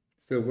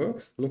still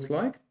works. Looks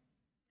like.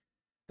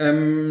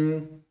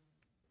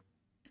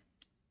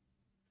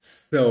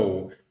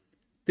 So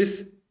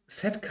this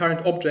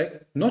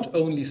setCurrentObject not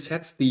only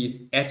sets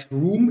the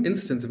addRoom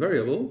instance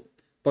variable,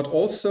 but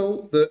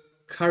also the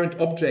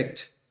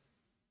currentObject,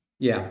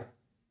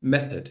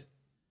 method.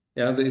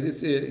 Yeah,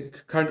 this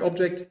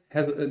currentObject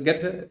has a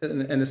getter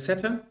and a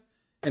setter,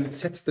 and it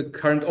sets the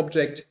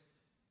currentObject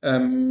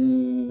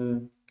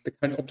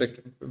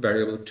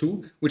variable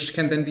too, which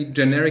can then be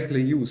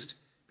generically used,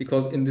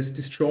 because in this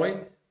destroy,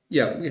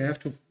 we have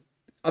to.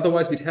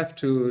 Otherwise, we'd have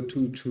to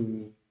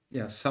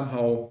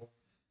somehow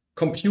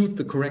compute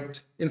the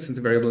correct instance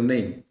variable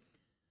name.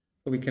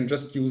 So we can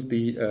just use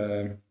the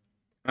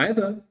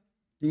either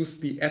use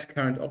the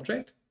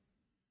addCurrentObject,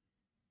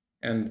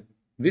 and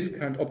this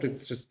current object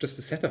is just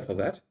a setter for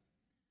that,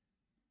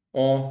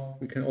 or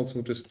we can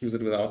also just use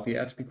it without the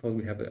add, because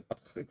we have an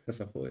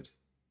accessor for it.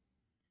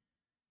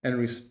 And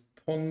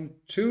respond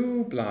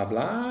to blah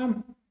blah,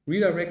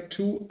 redirect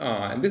to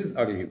and this is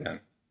ugly then.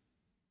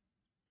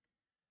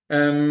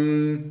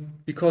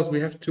 Because we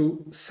have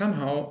to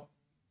somehow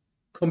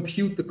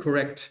compute the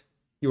correct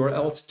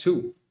URLs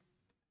too.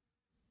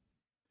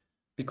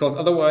 Because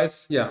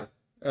otherwise, we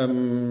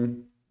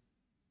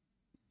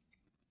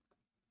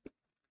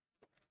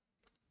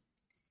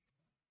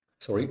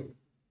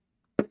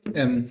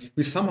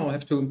somehow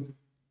have to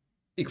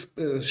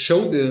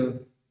show the,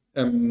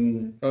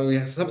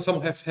 we somehow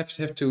have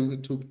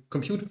to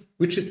compute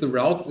which is the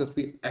route that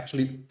we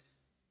actually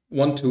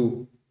want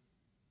to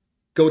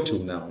go to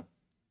now.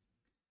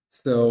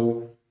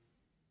 So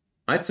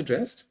I'd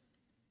suggest,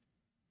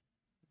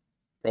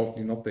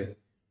 probably not the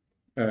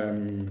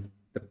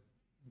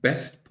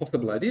best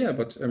possible idea,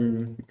 but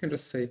you can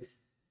just say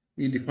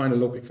we define a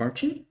local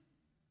function,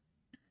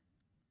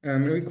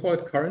 and we call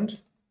it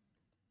current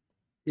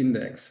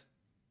index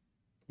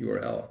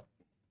URL.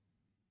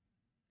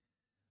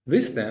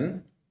 This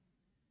then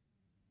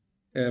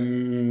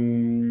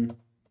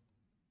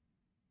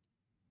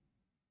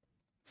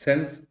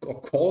sends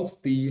or calls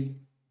the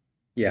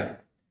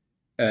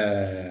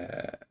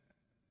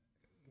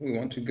we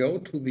want to go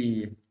to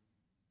the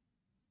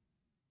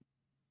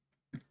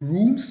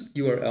rooms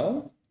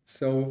URL,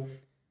 so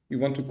we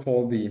want to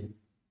call the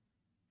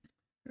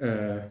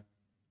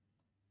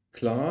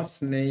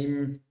class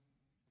name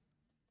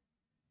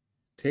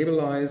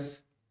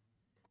tablize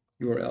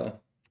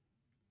URL,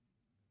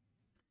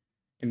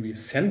 and we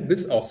send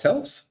this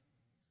ourselves.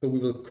 So we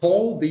will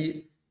call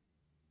the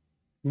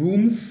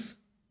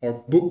rooms or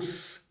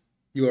books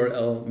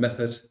URL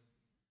method,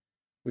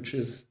 which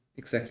is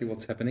exactly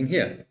what's happening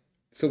here.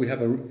 So we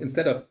have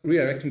instead of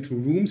redirecting to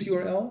rooms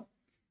URL,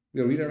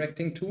 we are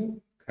redirecting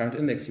to current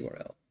index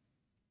URL.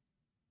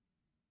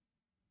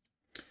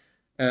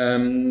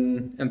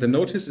 And the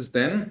notice is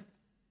then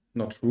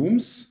not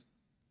rooms,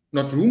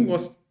 not room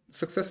was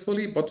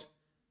successfully, but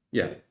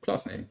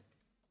class name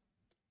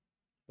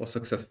was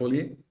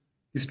successfully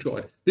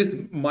destroyed. This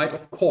might,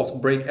 of course,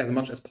 break as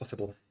much as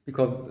possible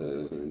because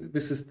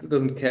this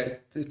doesn't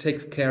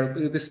take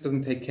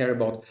care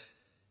about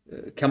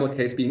camel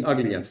case being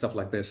ugly and stuff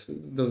like this.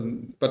 It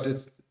doesn't, but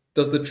it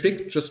does the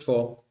trick just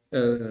for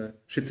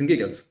shits and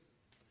giggles.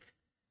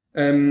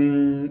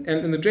 And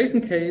in the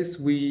JSON case,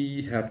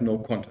 we have no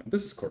content.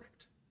 This is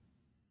correct.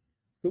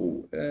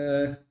 So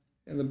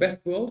in the best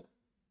world,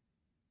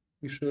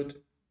 we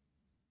should,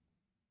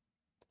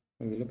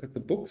 when we look at the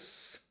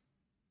books,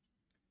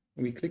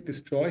 when we click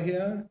destroy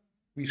here,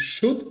 we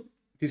should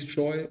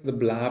destroy the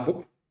blah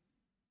book.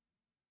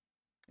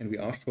 And we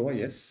are sure,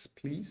 yes,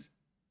 please.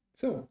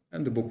 So,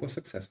 and the book was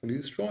successfully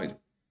destroyed.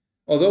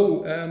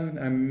 Although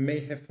I may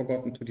have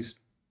forgotten to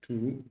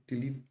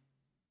delete.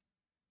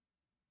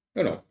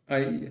 Oh no,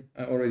 I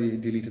already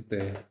deleted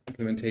the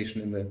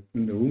implementation in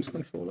the rooms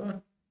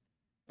controller.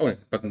 Oh,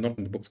 but not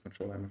in the books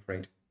controller, I'm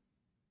afraid.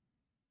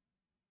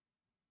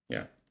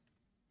 Yeah.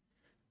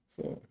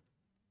 So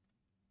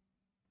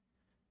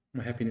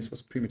my happiness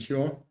was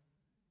premature.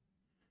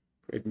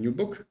 Create a new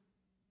book.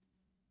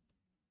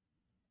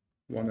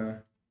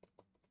 Wanna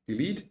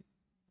delete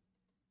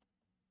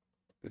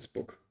this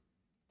book.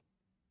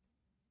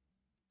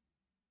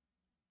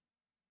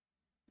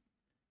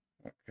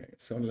 Okay,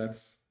 so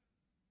let's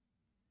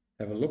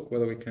have a look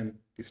whether we can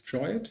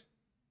destroy it.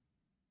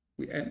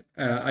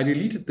 I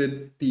deleted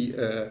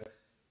the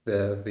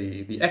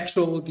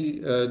actual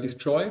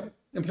destroy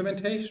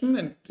implementation,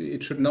 and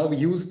it should now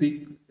use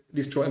the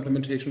destroy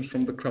implementations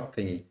from the CRUD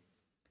thingy.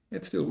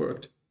 It still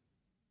worked.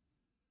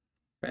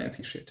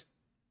 Fancy shit.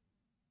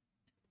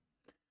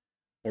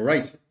 All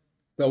right.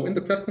 So in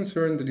the CRUD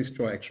concern, the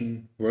destroy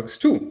action works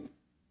too.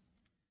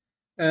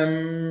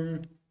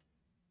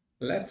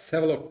 Let's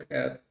have a look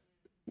at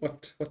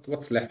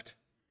what's left.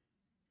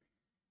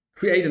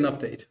 Create an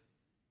update.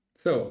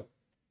 So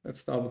let's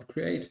start with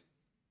create.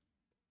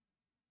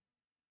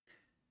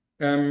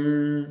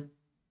 Let's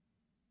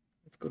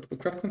go to the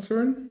CRUD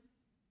concern.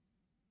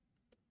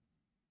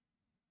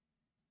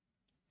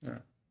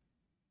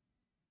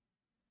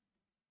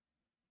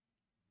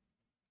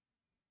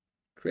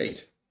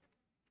 Create.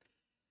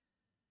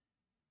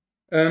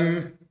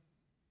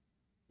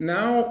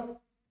 Now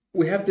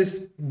we have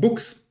this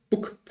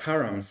book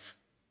params.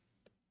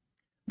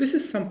 This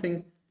is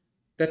something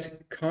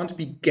that can't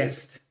be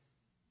guessed.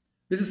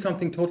 This is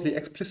something totally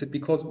explicit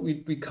because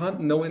we can't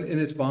know in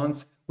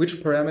advance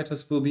which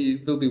parameters will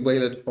be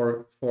valid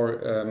for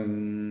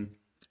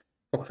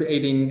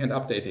creating and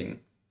updating.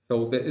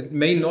 So that it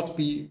may not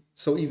be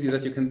so easy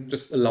that you can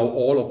just allow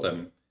all of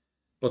them.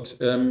 But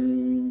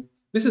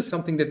this is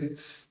something that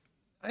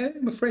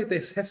I'm afraid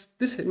this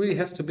really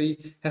has to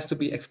be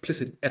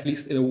explicit, at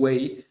least in a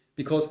way,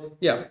 because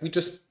yeah,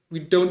 we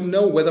don't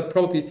know whether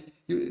probably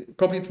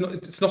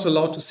it's not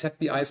allowed to set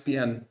the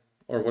ISBN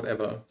or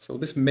whatever. So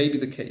this may be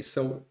the case.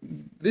 So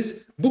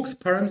this books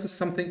params is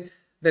something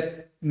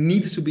that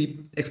needs to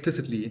be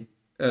explicitly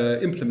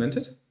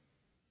implemented.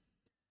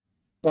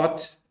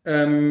 But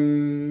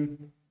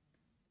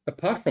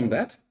apart from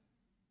that,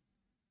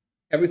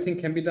 everything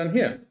can be done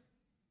here.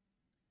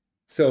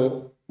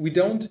 So we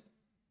don't.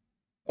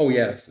 Oh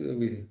yes,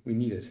 we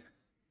need it.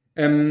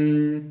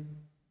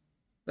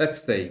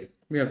 Let's say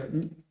we have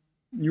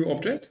new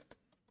object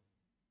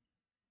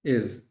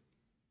is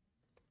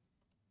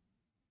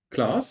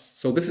class.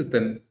 So this is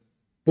then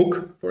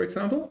book, for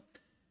example.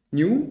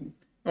 New.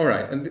 All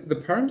right, and the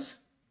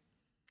params,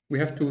 we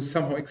have to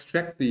somehow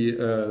extract the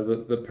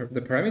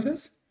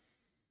parameters.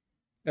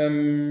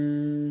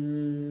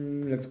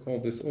 Let's call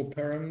this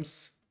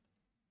oparams,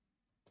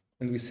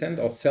 and we send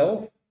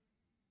ourselves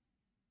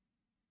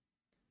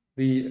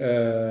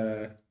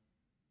the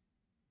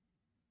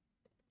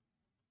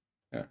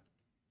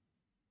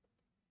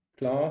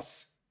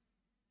class,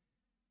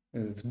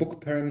 and it's book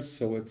params,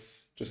 so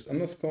it's just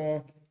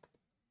underscore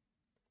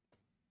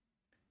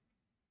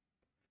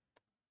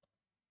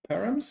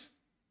params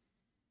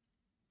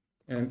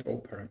and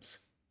oparams.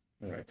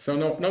 All right, so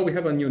now we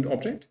have a new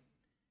object,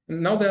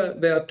 and now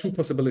there are two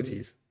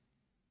possibilities.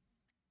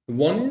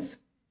 One is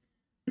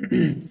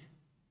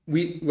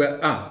we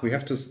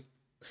have to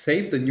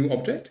save the new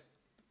object.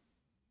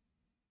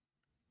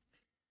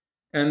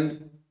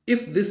 And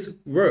if this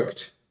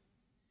worked,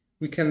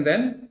 we can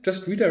then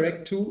just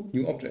redirect to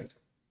new object.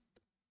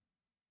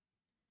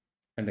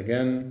 And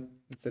again,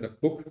 instead of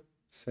book,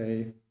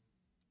 say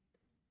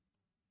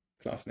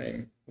class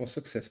name was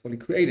successfully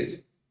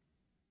created.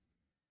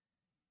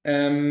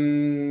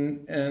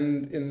 And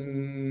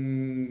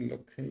in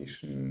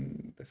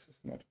location, this is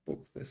not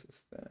book, this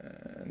is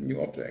the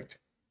new object.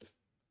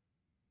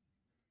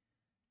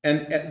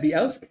 And at the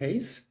else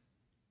case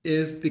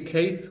is the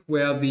case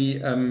where the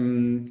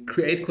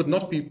create could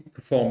not be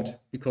performed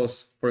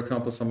because, for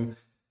example, some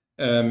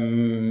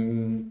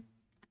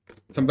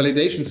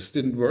validations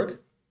didn't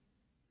work.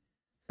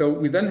 So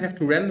we then have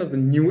to render the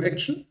new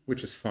action,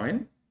 which is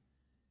fine,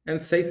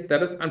 and say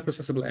status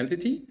unprocessable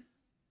entity.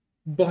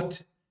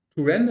 But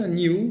to render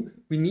new,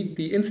 we need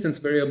the instance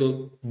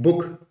variable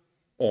book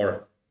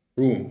or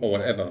room or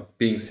whatever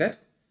being set.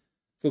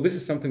 So this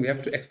is something we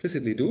have to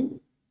explicitly do.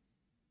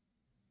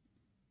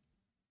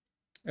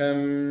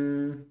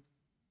 And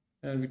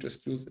we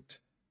just use it.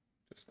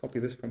 Just copy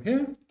this from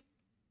here.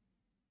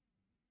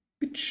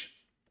 Bitch.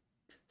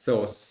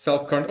 So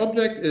self current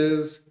object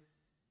is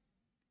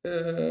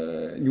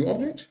new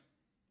object.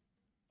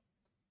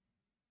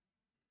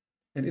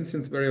 And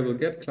instance variable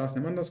get class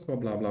name underscore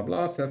blah blah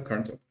blah self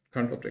current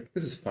object.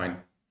 This is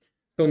fine.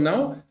 So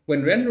now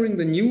when rendering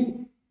the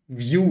new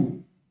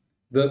view,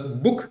 the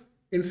book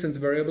instance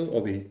variable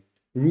or the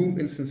room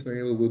instance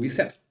variable will be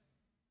set.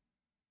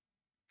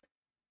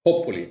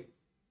 Hopefully.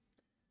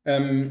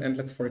 And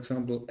let's, for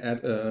example,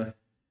 add a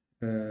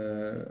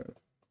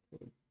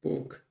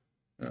book.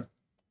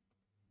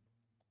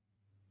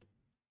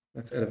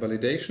 Let's add a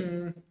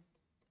validation.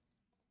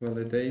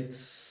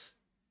 Validates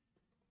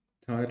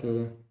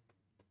title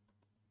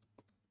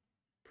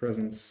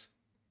presence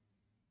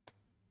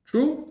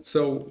true.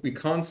 So we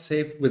can't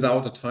save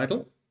without a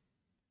title.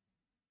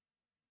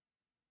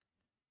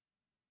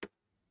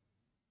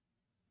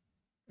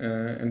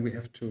 And we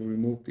have to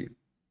remove the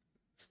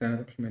standard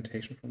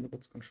implementation from the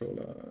books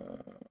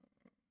controller.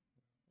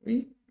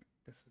 This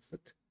is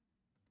it.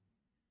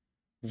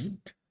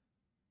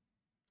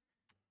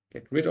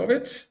 Get rid of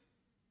it.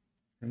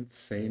 And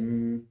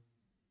same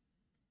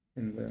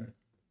in the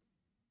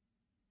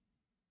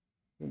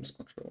rooms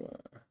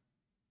controller.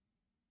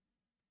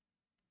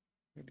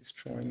 We're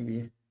destroying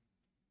the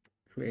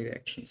create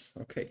actions.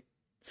 Okay,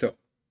 so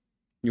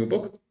new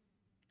book.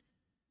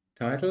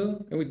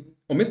 Title, and we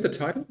omit the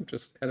title,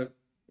 just add an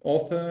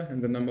author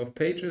and the number of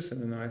pages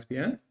and an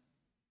ISBN.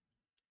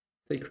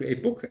 Say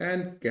create book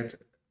and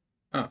get,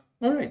 all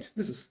right,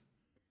 this is,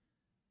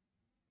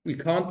 we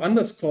can't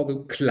underscore the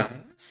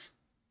class,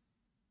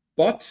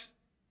 but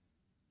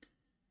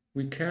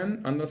we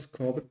can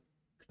underscore the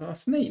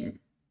class name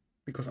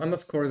because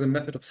underscore is a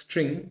method of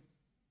string.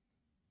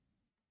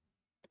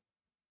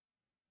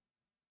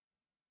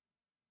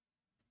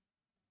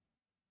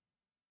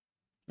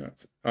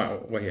 That's,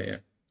 over here, yeah.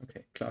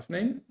 Okay, class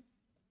name.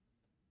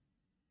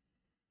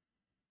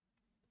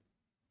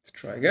 Let's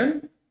try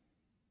again.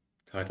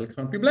 Title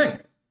can't be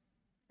blank.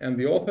 And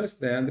the author is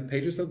there, and the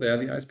pages are there,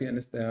 the ISBN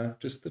is there,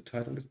 just the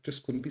title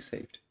just couldn't be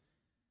saved.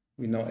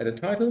 We now add a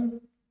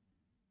title,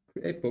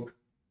 create book,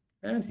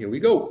 and here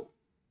we go.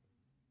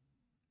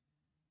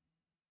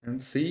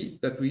 And see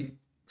that we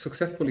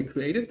successfully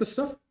created the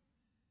stuff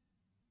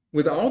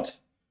without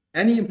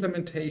any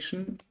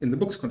implementation in the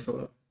books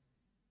controller.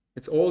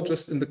 It's all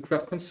just in the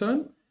CRUD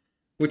concern,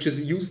 which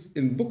is used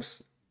in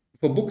books,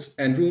 for books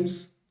and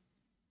rooms.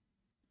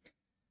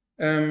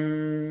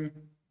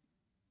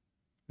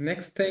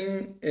 Next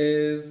thing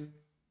is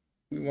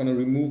we want to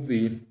remove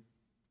the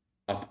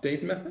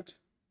update method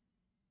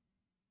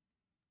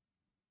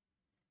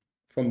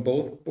from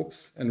both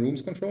books and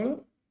rooms controller.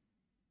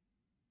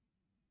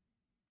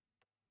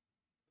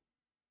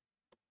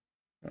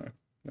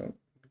 No,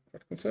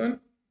 CRUD concern.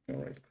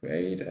 All right,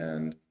 create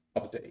and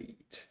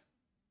update.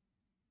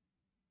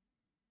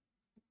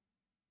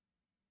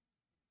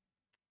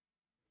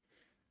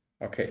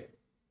 Okay,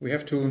 we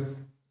have to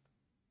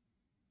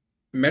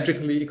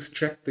magically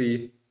extract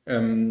the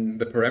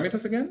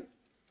parameters again.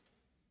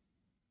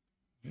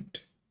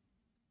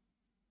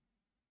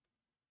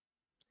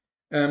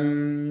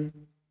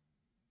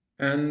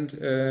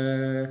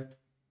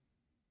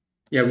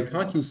 Yeah, we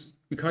can't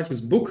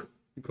use book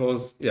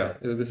because yeah,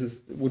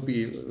 this would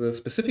be the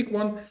specific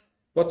one,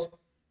 but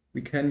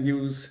we can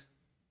use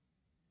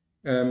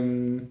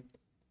current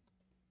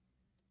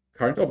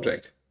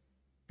object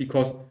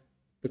because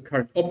the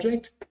current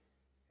object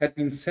had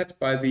been set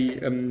by the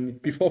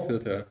before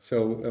filter.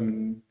 So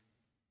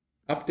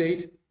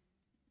update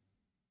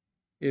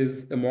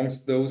is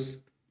amongst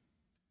those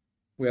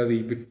where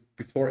the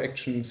before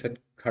action set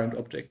current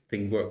object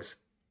thing works.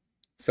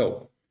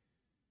 So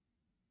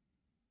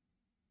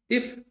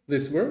if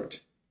this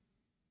worked,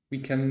 we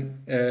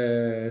can,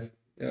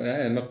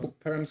 not book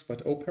params,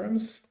 but O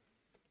params.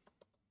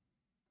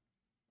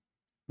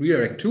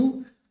 Redirect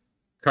to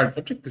current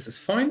object, this is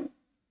fine.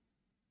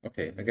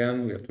 Okay,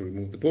 again, we have to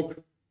remove the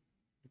book,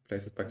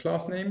 replace it by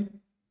class name.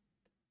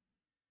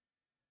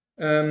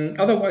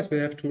 Otherwise, we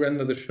have to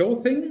render the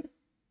show thing,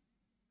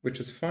 which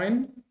is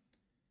fine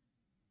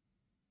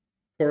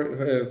for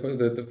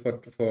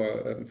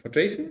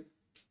JSON.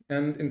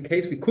 And in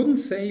case we couldn't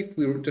save,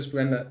 we would just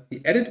render the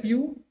edit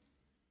view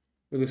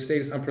with the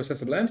status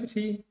unprocessable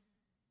entity,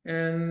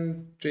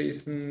 and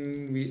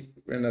JSON we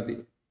render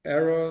the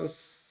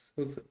errors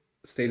with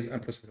status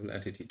unprocessable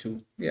entity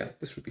too. Yeah,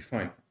 this should be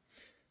fine.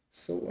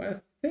 So I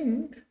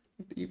think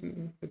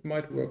it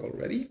might work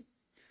already.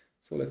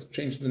 So let's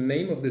change the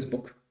name of this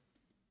book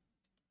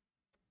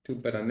to a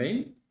better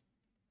name.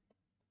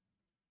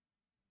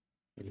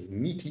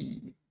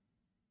 Meaty.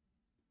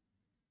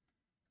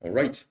 All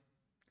right.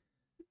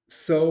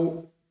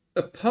 So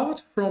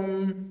apart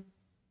from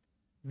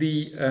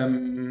the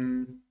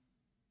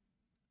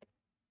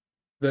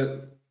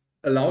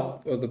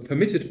allowed or the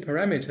permitted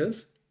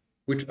parameters,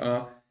 which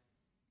are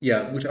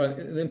yeah, which are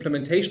the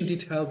implementation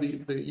detail.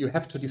 You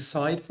have to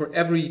decide for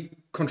every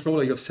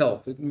controller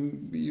yourself.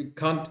 You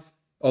can't,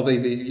 or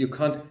you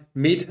can't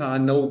meta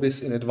know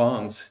this in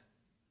advance.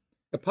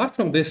 Apart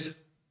from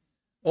this,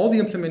 all the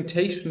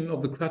implementation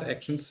of the CRUD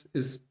actions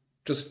has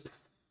just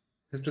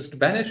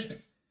vanished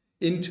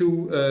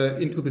into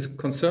this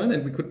concern,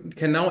 and we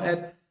can now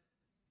add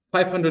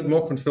 500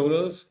 more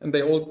controllers, and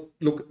they all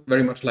look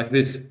very much like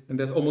this. And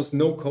there's almost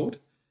no code.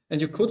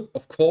 And you could,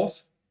 of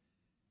course,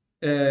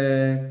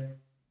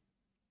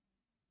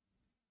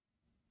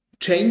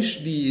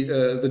 change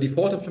the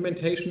default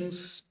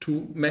implementations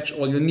to match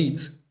all your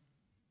needs.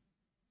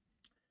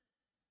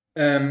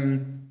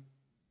 But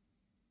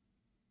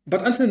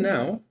until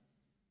now,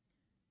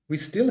 we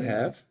still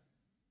have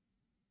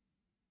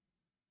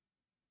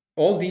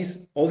all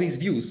these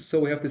views. So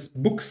we have this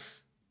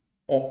books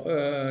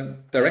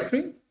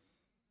directory,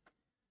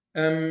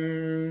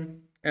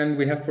 and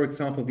we have, for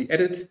example, the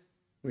edit.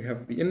 We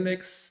have the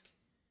index.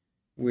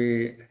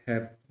 We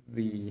have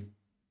the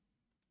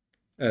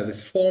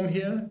this form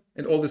here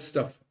and all this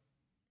stuff.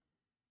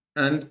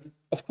 And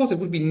of course, it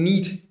would be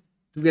neat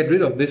to get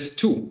rid of this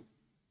too.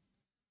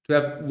 To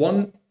have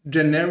one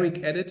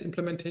generic edit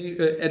implementation,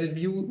 edit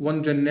view,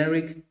 one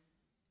generic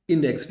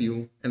index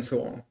view, and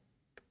so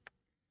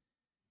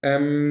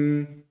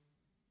on.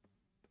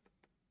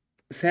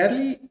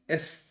 Sadly,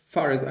 as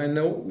far as I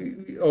know,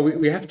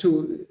 we have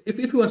to, if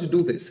we want to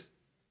do this,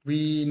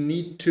 we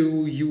need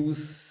to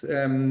use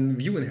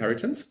view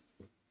inheritance,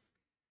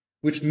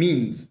 which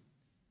means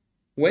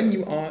when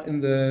you are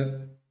in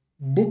the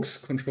books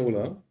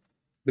controller,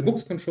 the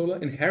books controller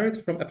inherits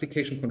from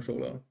application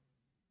controller.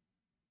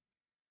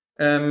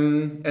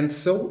 And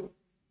so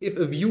if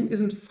a view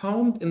isn't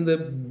found in the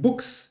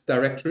books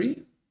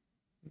directory,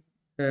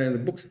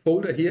 the books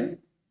folder here,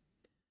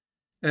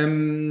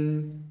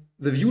 the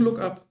view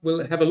lookup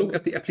will have a look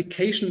at the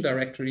application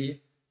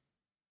directory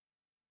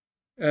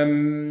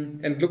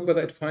and look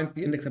whether it finds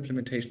the index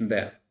implementation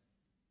there.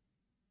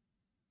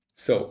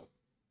 So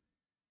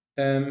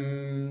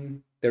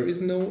there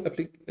is no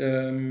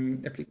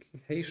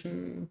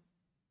application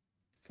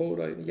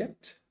folder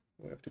yet.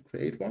 We have to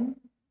create one,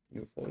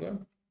 new folder,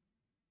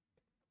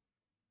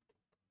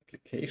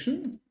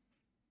 application,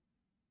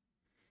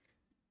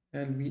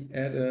 and we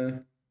add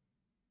a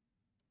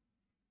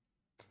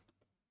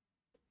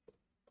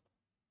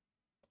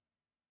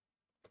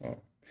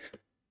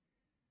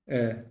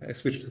I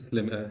switched to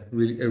Slim. I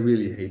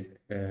really hate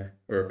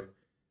herb.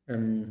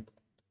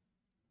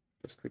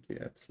 Just quickly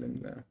add Slim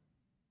there.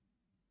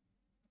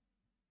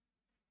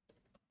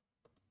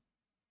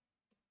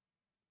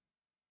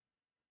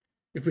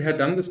 If we had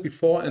done this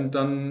before and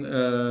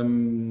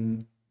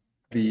done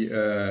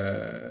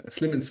the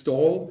Slim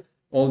install,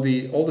 all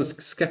the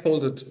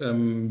scaffolded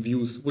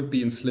views would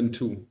be in Slim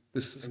too.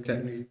 This is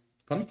Slim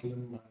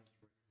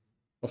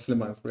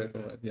minus red.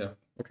 All right. Yeah.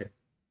 Okay.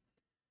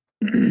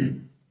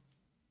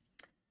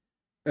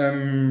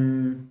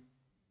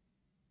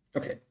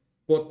 Okay.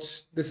 We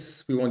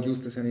won't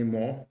use this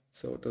anymore,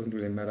 so it doesn't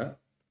really matter.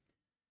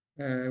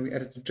 We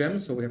added the gem,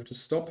 so we have to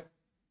stop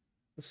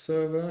the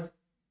server.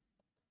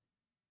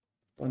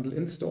 Bundle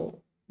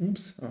install.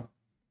 Oops. Oh,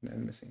 an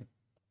N missing.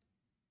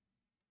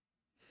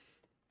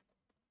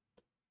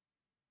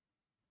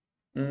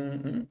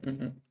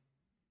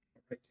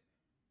 Right.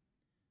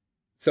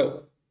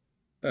 So,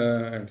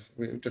 and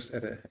we just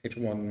add a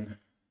H1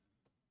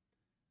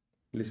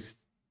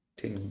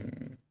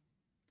 listing.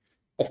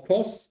 Of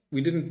course, we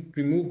didn't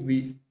remove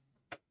the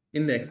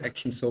index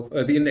action, so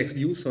the index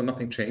view, so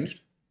nothing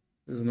changed.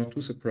 This is not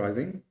too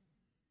surprising.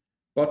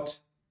 But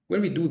when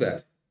we do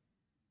that,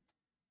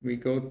 we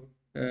go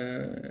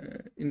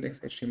index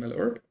HTML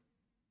herb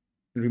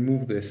and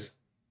remove this.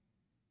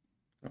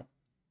 Oh.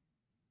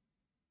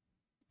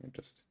 I'll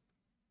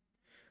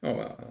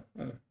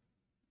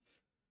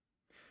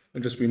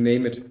just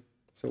rename it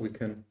so we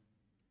can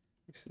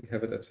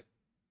have it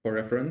for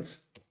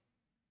reference.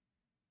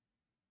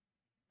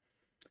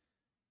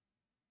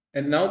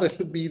 And now there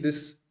should be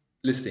this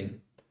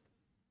listing,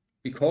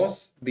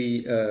 because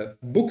the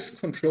books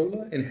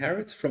controller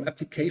inherits from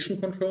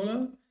application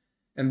controller,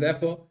 and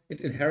therefore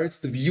it inherits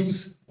the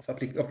views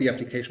of the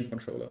application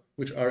controller,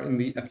 which are in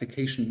the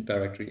application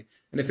directory.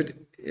 And if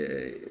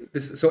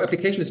so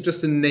application is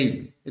just a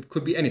name. It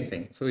could be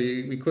anything. So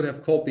we could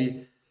have called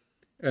the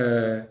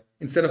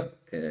instead of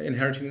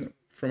inheriting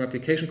from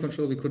application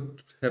controller, we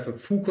could have a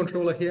foo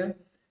controller here,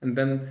 and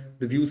then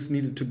the views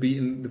needed to be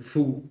in the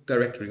foo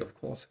directory, of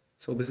course.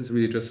 So this is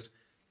really just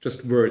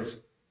words.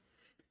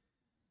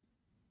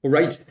 All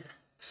right.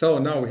 So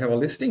now we have a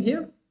listing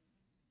here.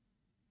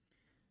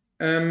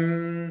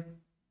 And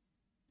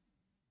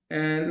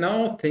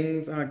now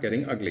things are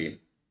getting ugly.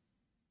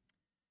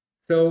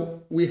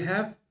 So we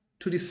have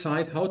to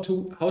decide how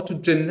to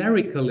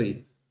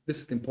generically, this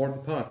is the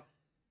important part,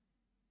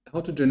 how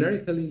to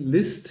generically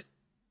list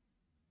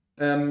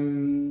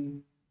our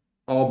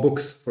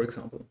books, for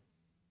example.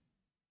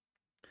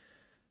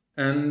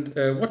 And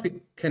what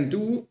we can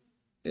do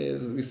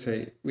is we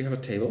say we have a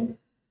table.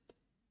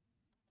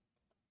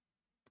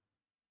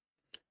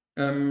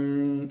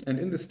 And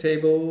in this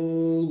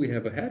table, we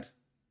have a head.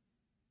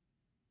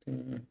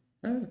 And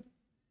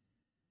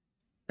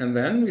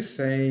then we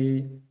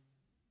say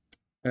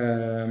so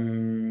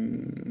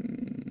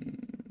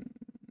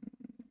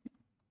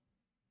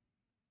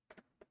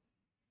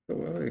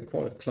we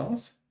call it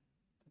class.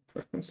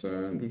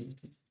 Concern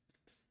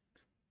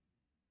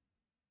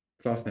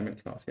class name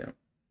and class, yeah.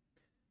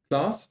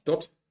 Class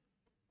dot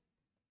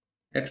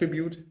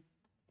attribute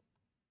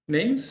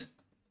names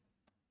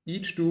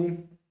each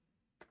do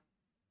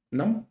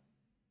num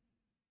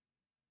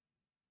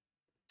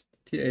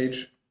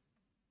th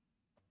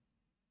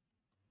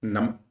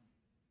num.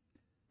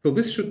 So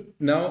this should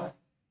now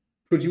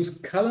produce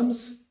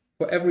columns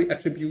for every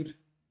attribute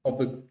of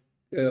the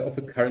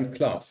current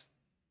class.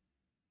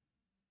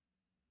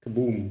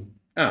 Kaboom.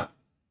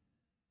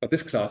 But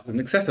this class isn't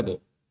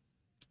accessible.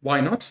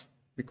 Why not?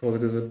 Because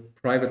it is a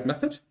private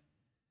method.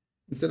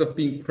 Instead of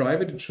being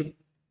private, it should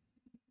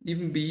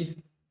even be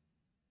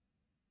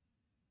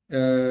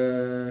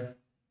a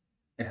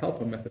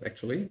helper method,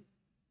 actually.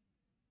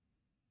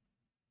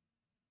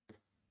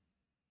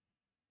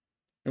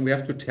 And we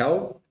have to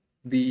tell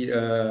the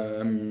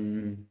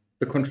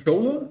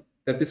controller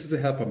that this is a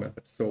helper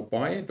method. So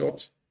by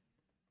dot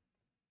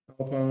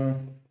helper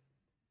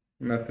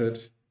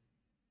method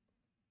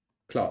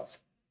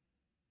class.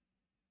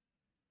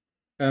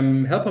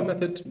 Helper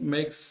method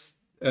makes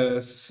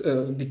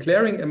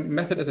declaring a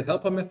method as a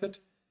helper method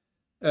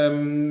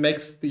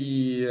makes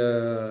the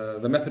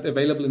method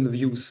available in the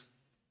views.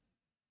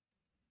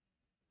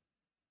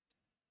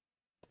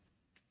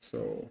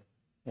 So,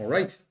 all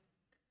right.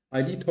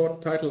 ID,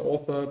 title,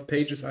 author,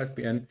 pages,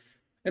 ISBN,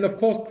 and of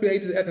course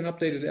created at and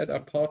updated at are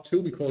part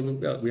 2 because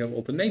we have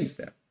all the names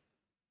there.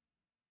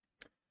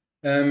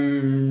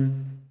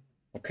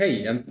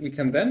 Okay, and we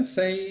can then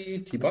say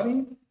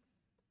tbody.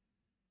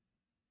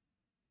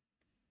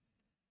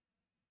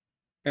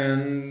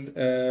 And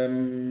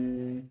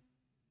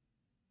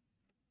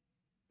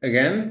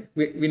again,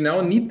 we now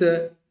need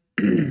the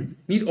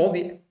need all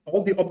the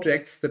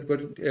objects that were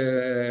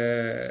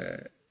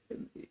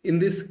in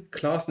this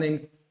class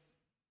name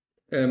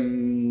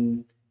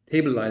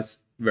tablelize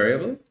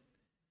variable,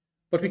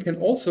 but we can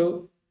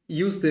also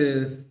use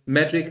the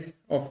magic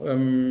of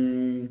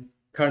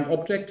current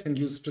object and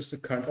use just the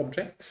current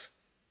objects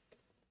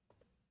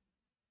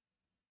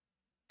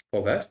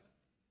for that.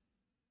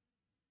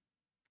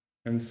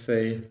 And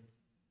say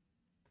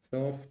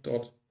self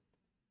dot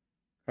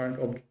current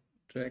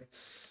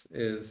objects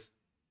is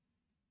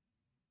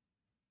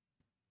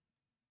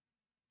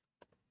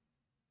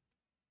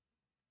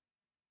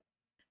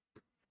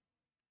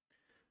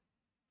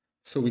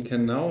so we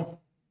can now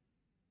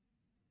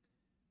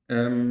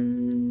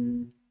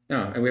and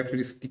we have to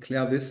just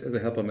declare this as a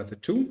helper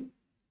method too.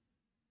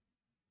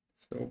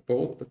 So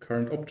both the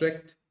current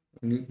object,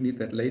 we need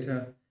that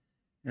later,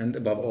 and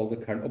above all the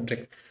current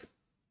objects.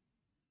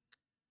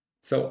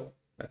 So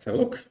let's have a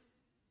look.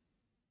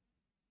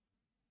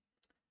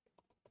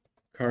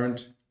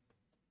 Current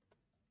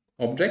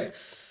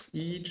objects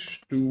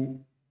each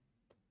do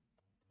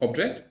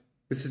object.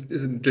 This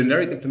is a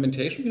generic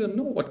implementation. We don't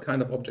know what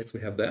kind of objects we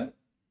have there.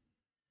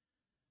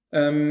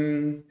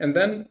 And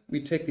then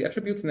we take the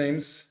attributes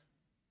names,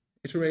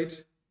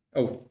 iterate.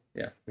 Oh,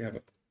 yeah, we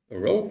have a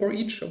row for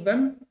each of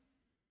them.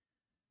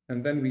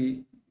 And then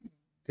we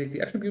take the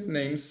attribute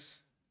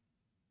names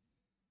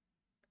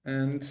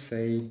and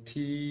say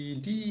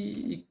td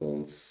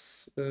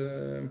equals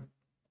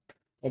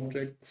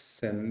object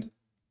send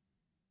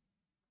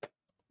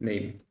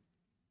name.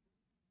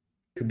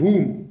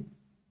 Kaboom!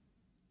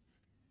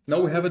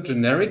 Now we have a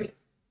generic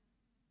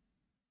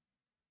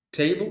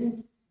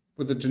table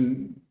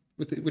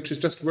which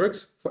just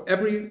works for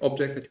every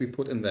object that we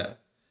put in there.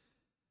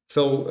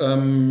 So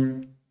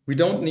we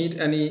don't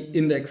need any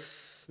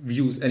index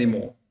views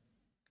anymore.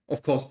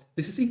 Of course,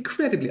 this is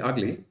incredibly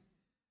ugly.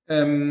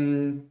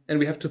 And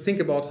we have to think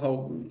about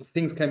how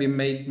things can be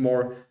made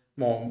more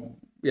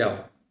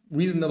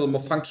reasonable,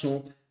 more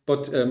functional.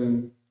 But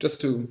just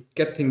to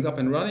get things up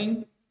and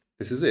running,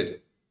 this is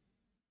it.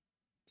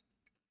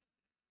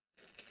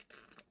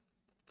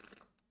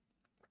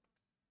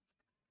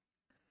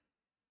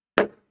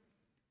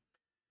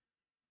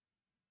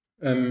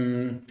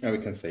 And we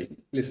can say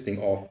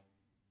listing of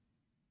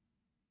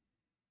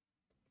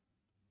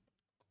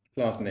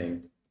class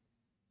name.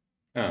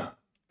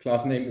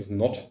 Class name is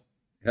not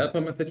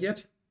helper method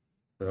yet.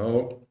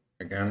 So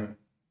again,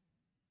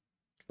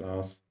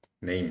 class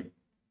name.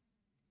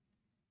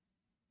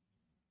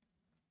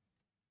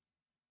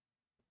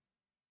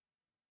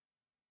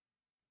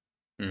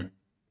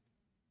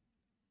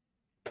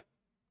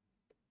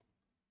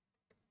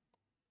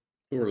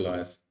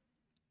 Pluralize.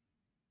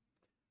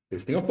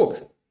 Listing of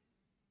books.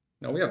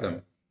 Now we have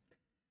them.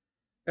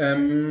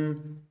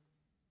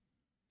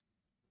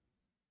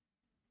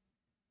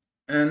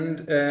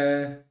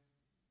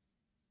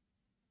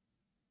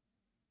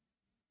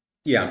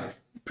 Yeah,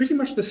 pretty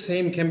much the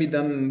same can be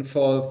done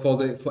for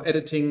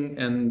editing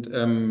and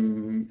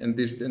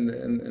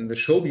the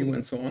show view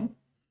and so on.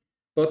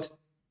 But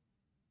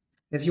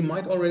as you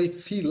might already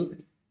feel,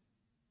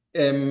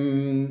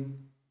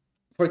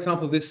 for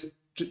example, this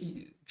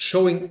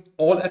showing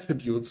all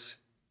attributes,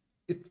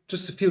 it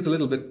just feels a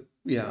little bit,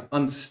 yeah,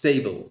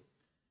 unstable.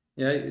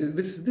 Yeah,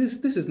 this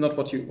is not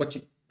what you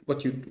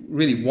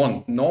really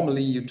want.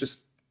 Normally, you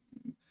just,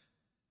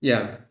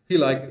 yeah,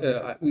 feel like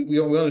we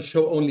want to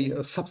show only a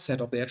subset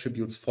of the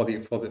attributes for the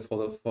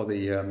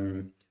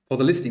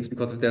listings,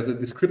 because if there's a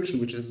description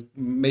which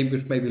may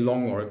be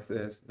long, or if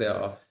there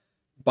are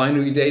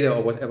binary data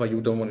or whatever, you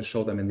don't want to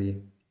show them in the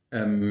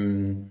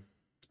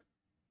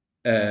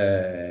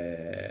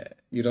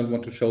you don't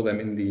want to show them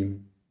in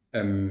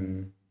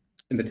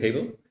the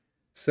table.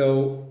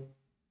 So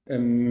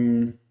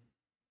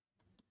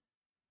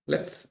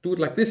let's do it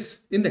like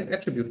this. Index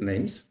attribute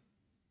names.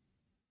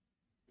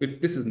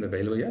 This isn't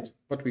available yet,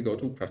 but we go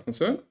to CRUD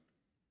concern,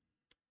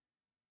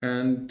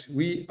 and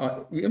we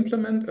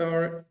implement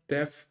our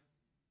dev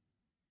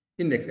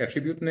index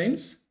attribute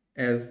names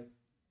as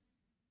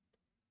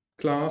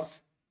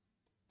class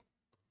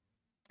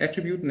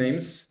attribute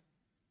names,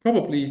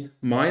 probably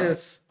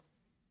minus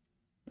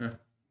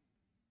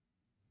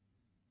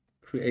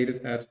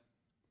created at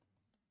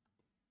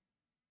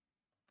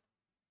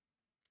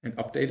and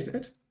updated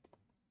at.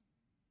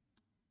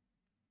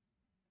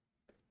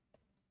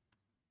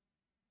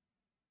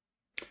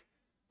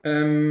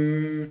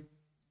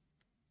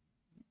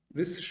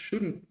 This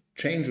shouldn't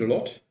change a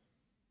lot.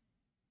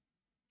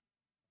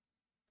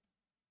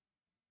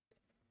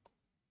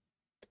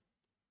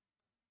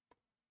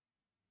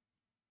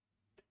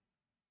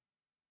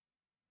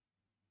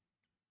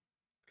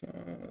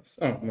 Class.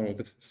 Oh no,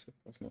 this is of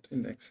course not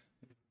index.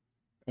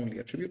 Only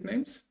attribute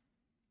names.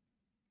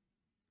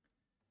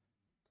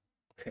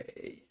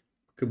 Okay.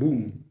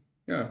 Kaboom.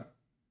 Yeah.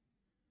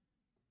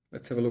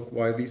 Let's have a look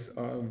why these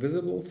are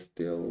visible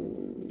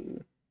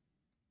still.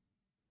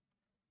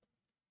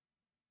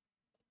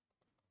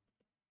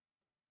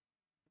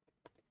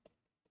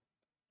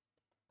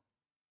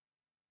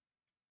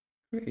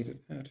 Created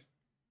at.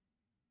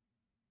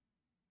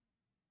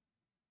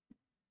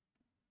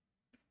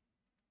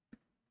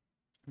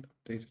 And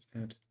updated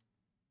at.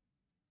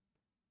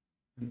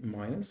 And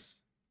minus.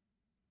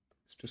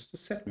 It's just a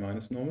set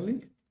minus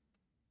normally.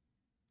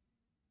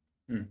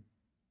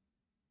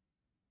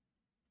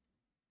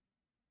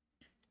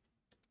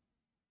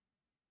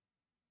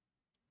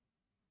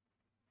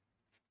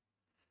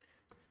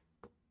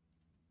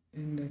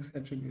 Index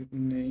attribute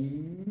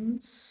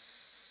names,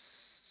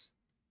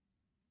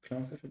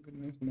 class attribute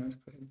names, minus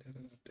created data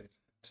and updated.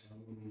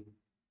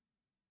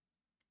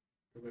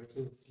 Go back to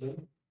the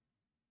slim.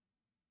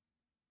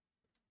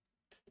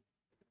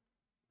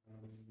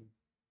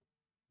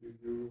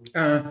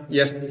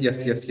 Yes.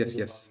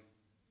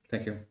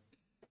 Thank you.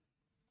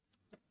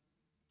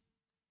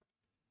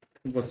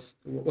 It was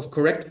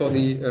correct for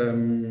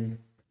the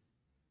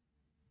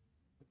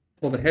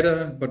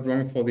header, but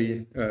wrong for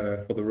the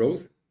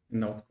rows. And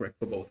now it's correct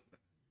for both.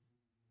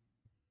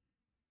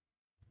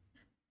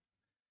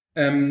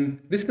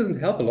 This doesn't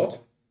help a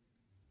lot,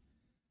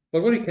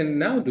 but what we can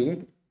now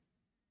do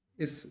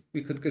is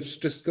we could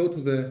just go to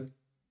the,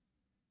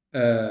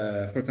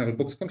 for example,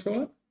 books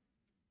controller.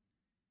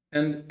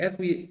 And as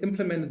we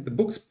implemented the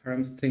books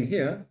params thing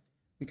here,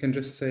 we can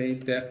just say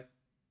def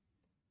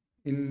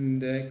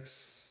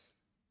index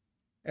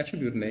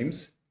attribute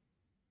names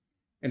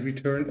and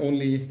return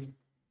only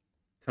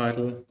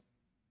title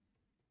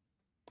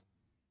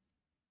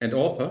and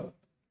author,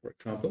 for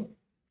example.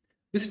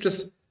 This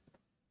just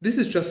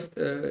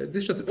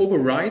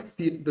overrides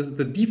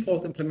the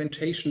default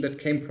implementation that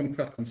came from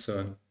CRUD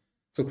concern.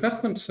 So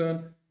CRUD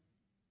concern,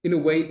 in a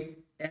way,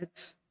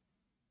 adds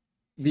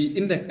the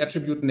index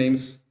attribute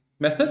names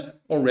method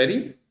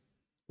already,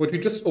 but we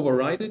just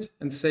override it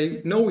and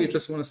say, no, we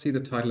just want to see the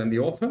title and the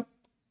author.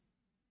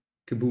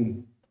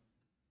 Kaboom.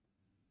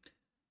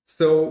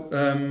 So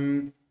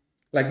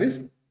like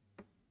this,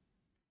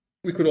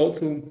 we could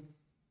also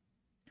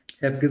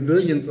have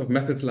gazillions of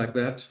methods like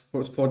that.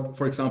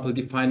 For example,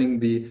 defining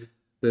the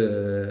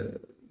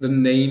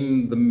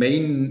name, the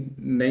main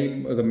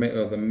name, or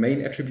the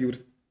main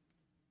attribute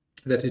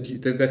that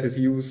is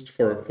used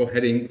for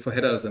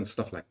headers and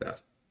stuff like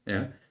that.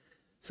 Yeah.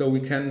 So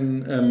we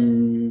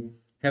can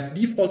have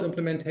default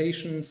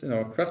implementations in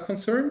our CRUD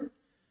concern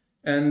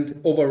and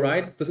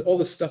override all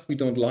the stuff we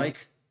don't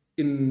like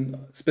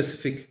in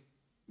specific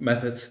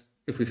methods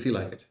if we feel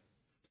like it.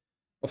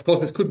 Of course,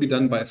 this could be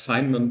done by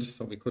assignment,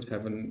 so we could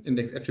have an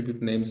index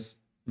attribute names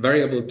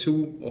variable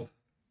too, of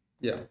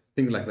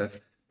things like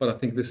that. But I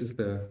think this is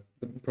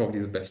probably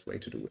the best way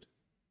to do it.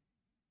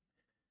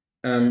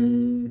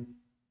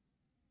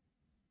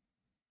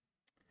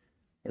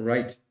 All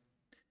right.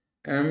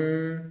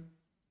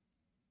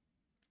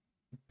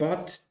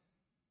 But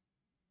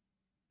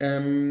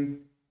in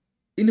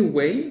a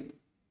way,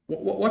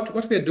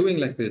 what we are doing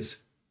like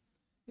this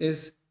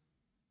is,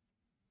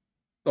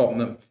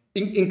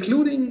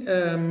 including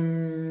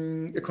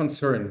a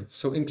concern,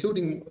 so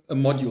including a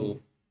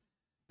module,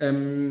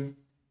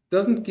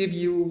 doesn't give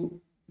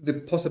you the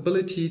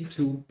possibility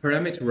to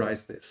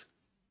parameterize this.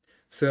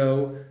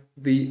 So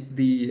the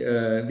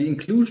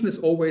inclusion is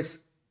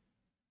always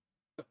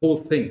a whole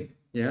thing.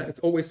 Yeah, it's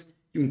always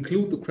you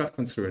include the CRUD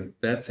concern.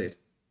 That's it.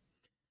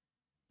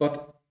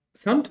 But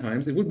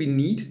sometimes it would be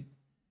neat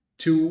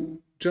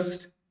to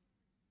just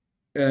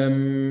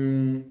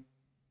to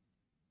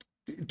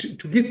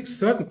give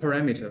certain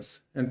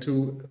parameters and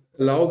to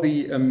allow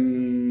the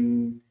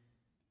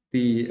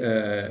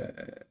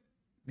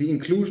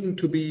inclusion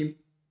to be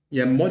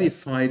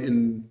modified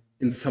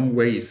in some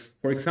ways.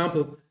 For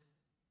example,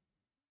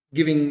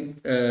 giving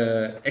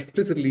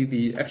explicitly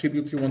the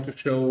attributes you want to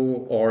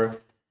show,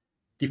 or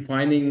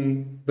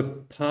defining the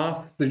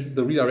path,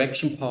 the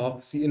redirection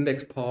paths, the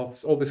index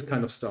paths, all this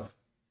kind of stuff.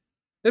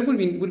 That would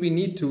be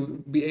need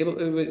to be able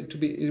to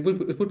be.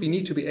 It would be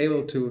neat to be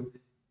able to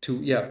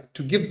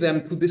give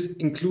them to this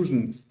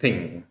inclusion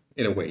thing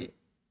in a way,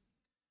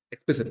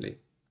 explicitly.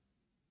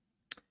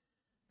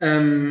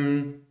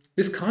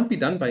 This can't be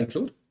done by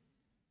include,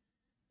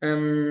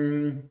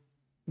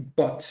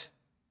 but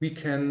we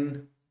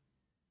can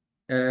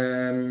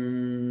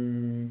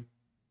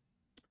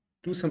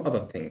do some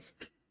other things.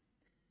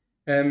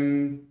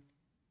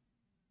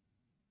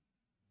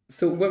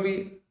 So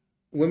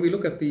when we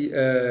look at the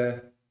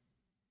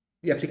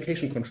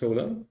application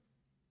controller,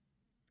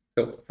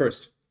 so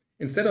first,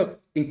 instead of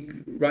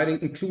writing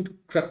include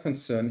CRUD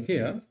concern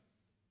here,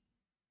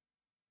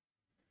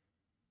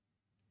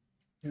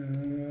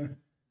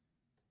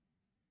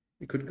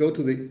 we could go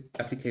to the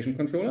application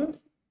controller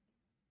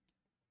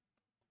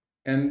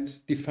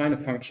and define a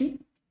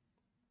function.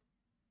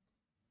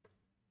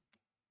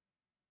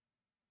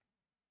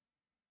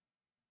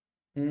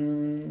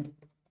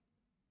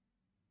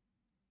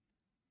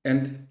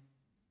 And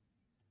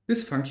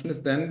this function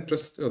is then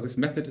just, or this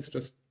method is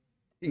just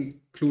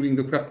including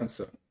the CRUD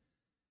concern.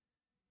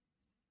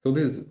 So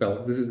this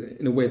is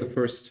in a way the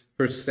first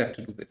step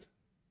to do this.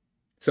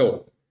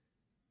 So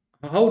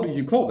how do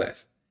you call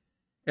that?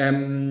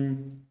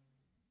 The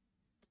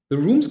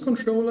rooms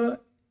controller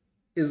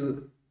is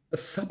a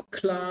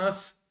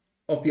subclass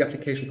of the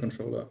application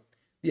controller.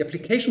 The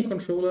application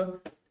controller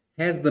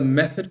has the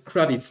method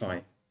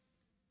CRUDify.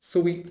 So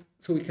we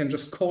can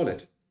just call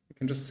it. We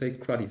can just say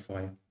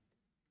CRUDify.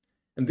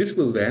 And this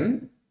will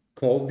then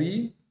call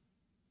the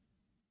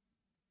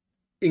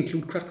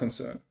include CRUD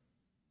concern.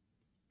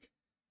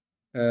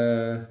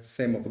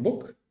 Same of the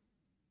book.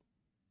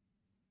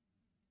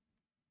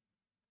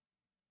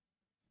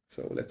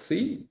 So let's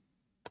see.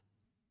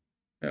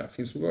 Yeah,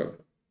 seems to work.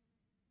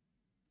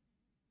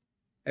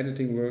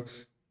 Editing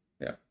works.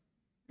 Yeah,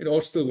 it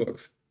all still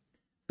works.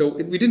 So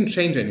we didn't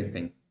change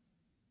anything.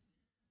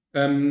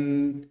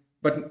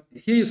 But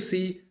here you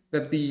see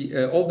that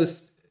the all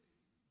this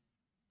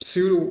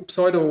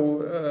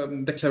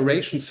pseudo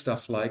declaration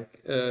stuff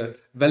like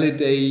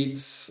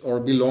validates or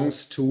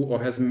belongs to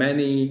or has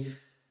many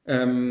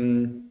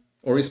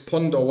or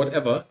respond or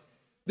whatever,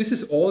 this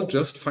is all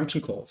just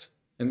function calls.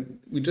 And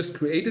we just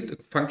created a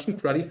function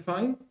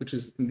CRUDify, which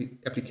is in the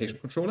application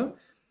controller.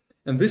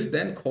 And this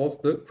then calls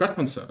the CRUD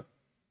concern.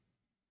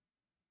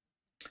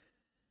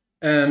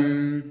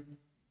 And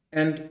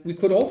we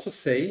could also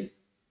say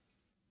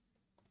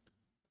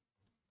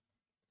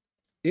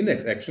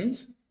index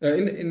actions, what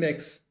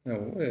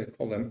do I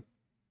call them?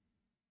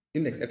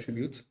 Index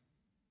attributes.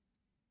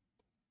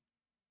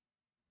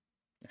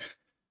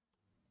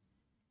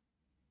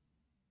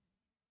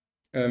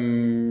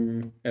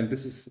 And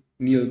this is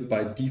nil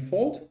by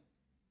default.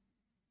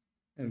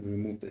 And we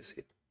remove this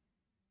here.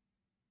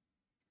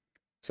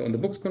 So in the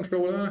books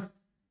controller,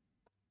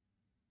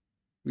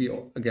 we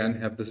again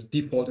have this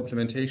default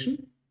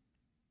implementation.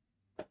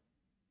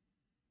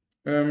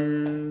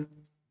 And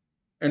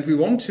we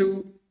want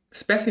to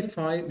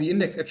specify the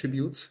index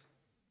attributes.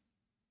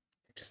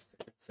 Let's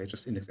say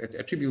just index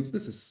attributes.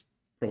 This is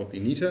probably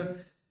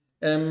neater.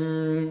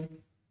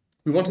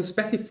 We want to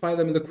specify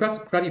them in the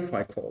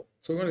CRUDify call.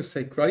 So we're going to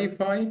say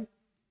CRUDify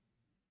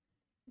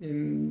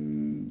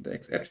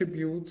index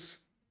attributes,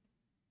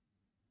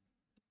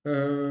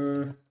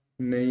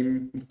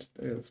 name,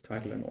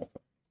 title and author.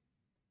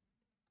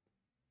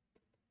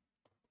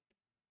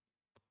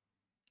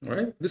 All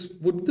right, this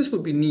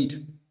would be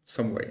neat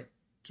some way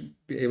to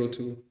be able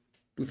to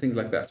do things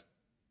like that.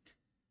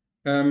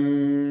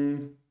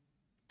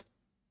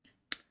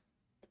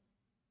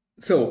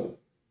 So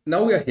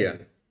now we are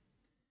here.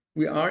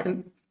 We are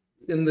in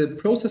the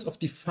process of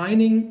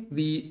defining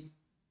the,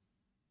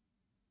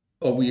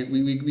 or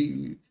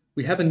we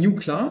have a new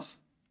class,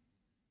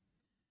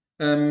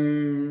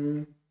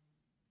 and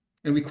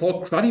we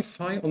call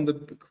CRUDify on the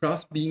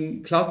class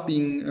being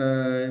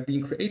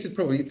created.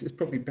 Probably it's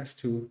probably best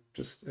to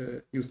just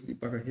use the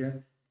debugger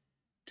here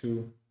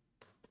to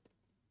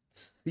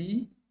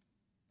see.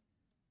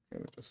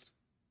 Okay, we're just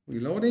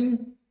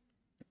reloading.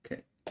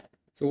 Okay,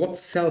 so what's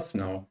self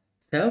now?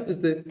 Self is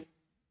the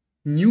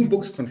new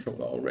books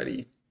controller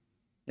already.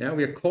 Yeah,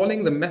 we are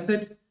calling the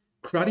method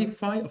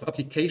CRUDify of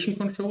application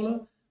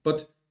controller,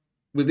 but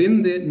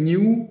within the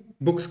new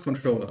books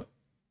controller.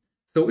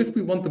 So if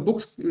we want the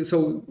books,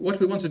 so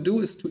what we want to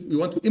do is we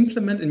want to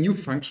implement a new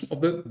function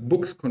of the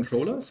books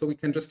controller. So we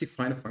can just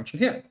define a function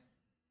here.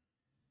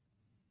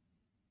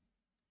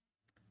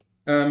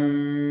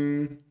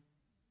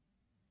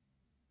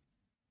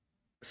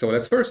 So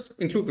let's first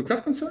include the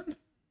CRUD concern.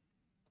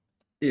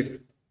 If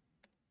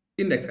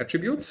index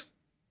attributes,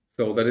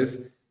 so that is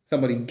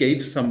somebody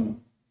gave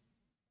some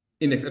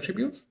index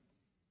attributes,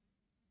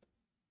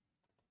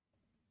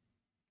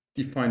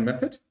 define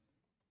method.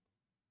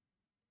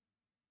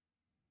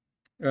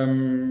 I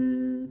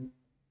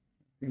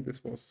think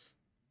this was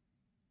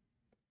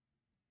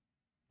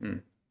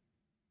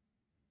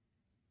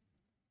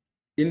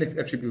index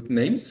attribute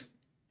names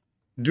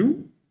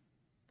do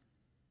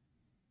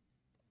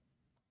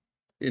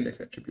index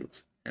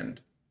attributes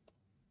end.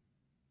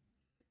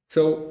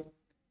 So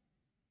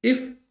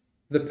if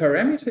the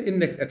parameter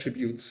index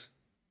attributes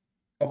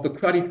of the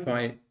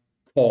cradify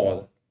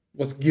call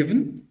was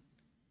given,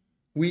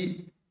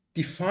 we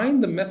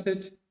define the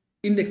method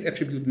index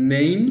attribute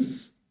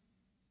names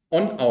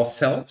on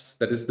ourselves,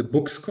 that is the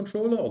books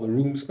controller or the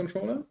rooms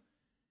controller.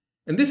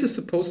 And this is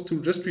supposed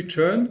to just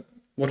return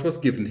what was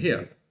given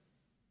here.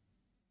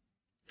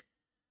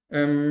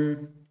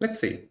 Let's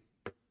see.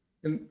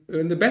 In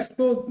the best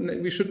world,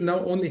 we should now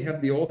only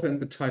have the author and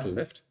the title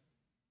left.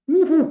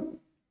 Woohoo!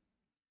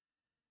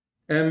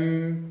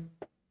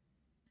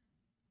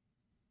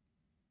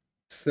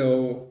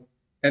 So,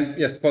 and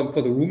yes, for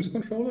the rooms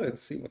controller,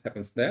 let's see what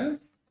happens there.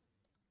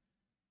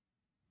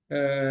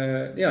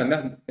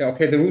 Yeah,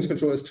 okay, the rooms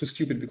controller is too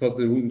stupid because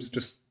the rooms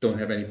just don't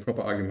have any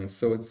proper arguments.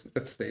 So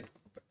let's stay with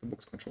the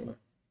books controller.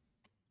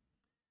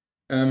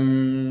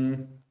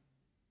 And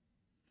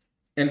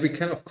we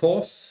can, of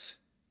course,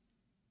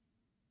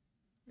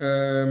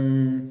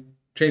 change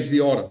the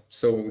order.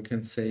 So we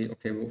can say,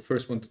 okay, we'll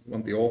first want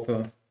the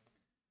author,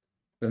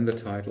 then the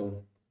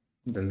title,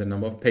 then the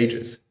number of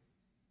pages.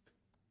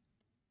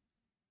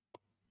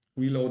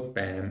 Reload,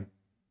 bam.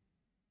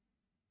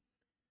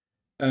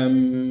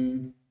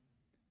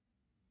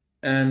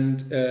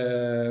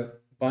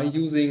 By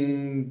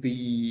using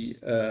the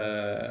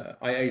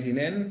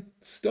I18N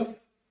stuff,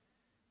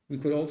 we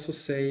could also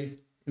say,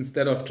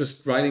 instead of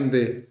just writing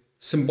the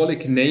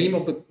symbolic name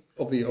of the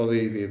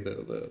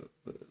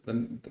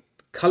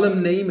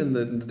column name in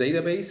the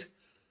database,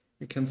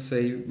 we can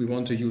say we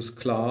want to use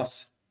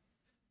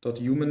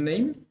class.human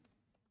name,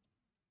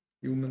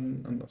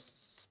 human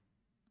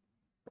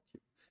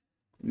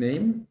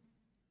name.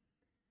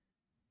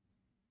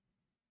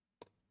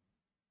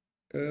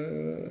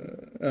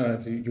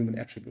 It's a human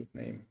attribute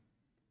name.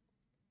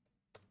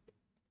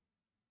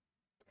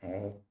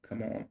 Oh,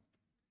 come on.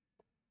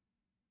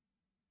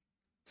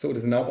 So it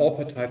is now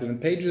author, title,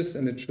 and pages,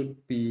 and it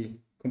should be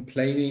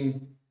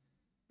complaining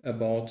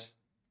about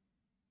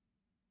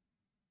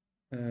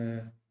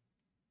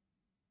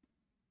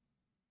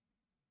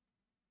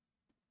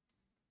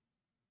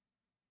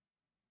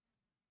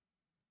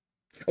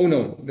oh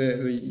no, the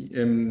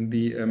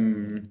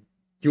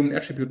human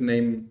attribute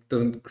name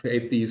doesn't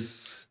create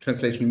these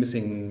translation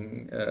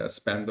missing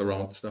spans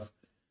around stuff.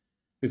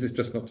 This is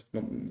just not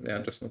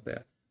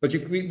there. But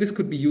this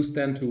could be used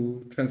then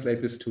to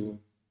translate this to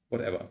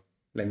whatever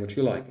language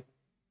you like.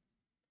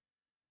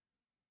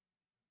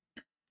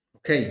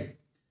 Okay,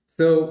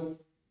 so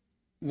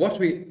what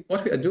we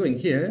are doing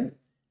here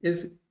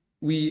is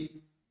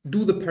we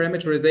do the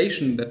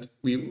parameterization that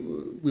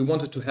we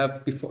wanted to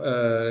have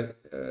before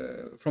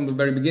from the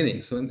very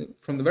beginning. So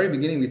from the very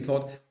beginning, we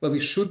thought, well, we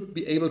should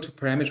be able to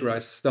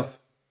parameterize stuff,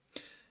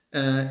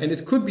 and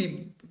it could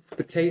be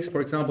the case,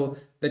 for example,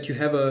 that you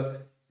have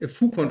a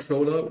foo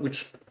controller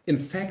which in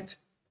fact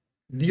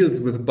deals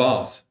with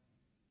bars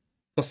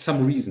for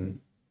some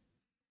reason,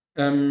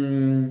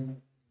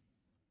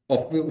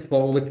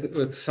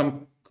 with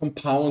some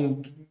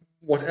compound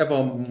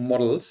whatever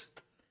models.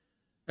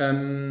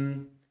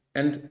 And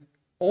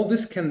all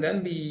this can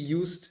then be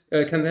used,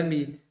 can then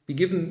be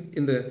given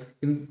in the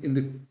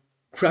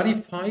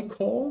cradify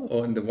call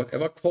or in the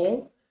whatever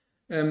call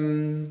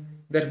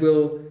that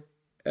will.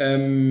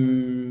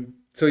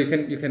 So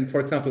you can, for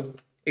example,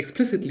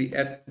 explicitly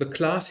add the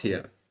class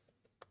here.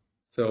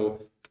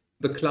 So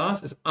the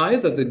class is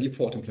either the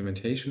default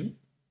implementation,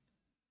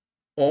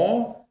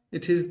 or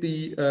it is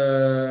the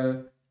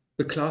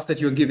class that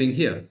you're giving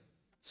here.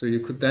 So you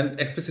could then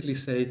explicitly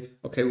say,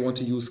 okay, we want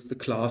to use the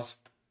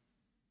class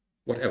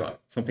whatever,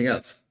 something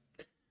else.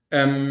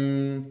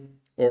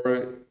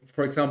 Or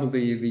for example,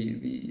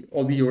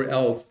 all the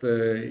URLs,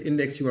 the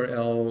index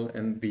URL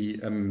and the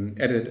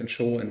edit and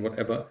show and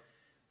whatever,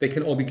 they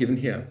can all be given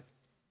here.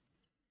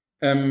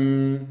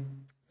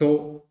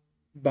 So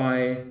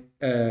by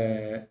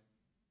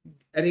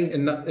adding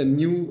a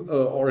new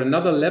or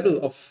another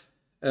level of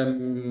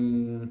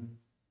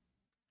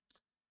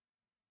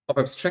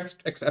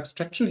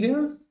abstraction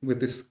here with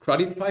this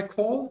cradify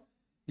call,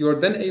 you are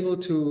then able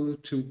to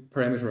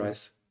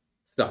parameterize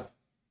stuff.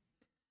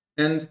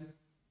 And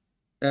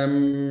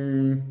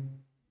you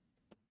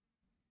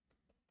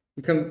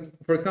can,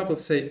 for example,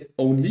 say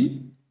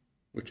only,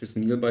 which is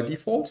nil by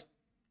default.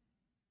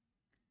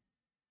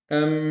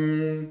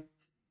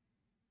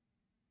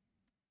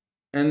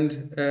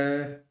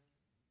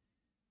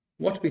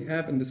 What we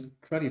have in this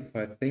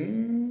cruddified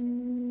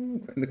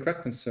thing, in the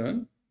crud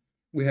concern,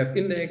 we have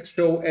index,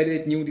 show,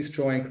 edit, new,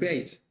 destroy, and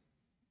create,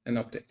 and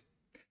update.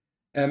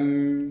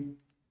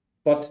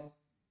 But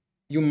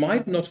you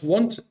might not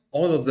want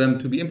all of them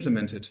to be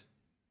implemented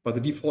by the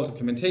default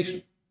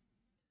implementation.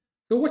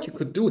 So what you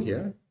could do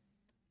here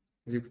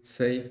is you could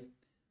say,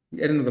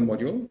 we add another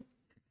module.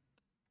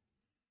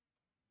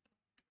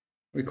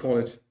 We call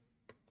it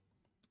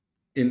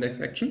index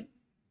action.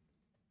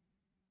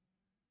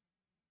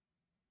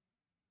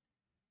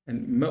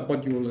 And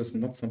module is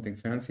not something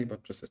fancy,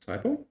 but just a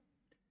typo.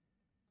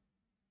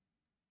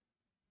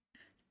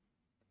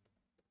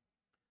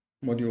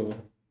 Module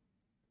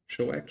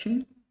show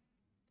action.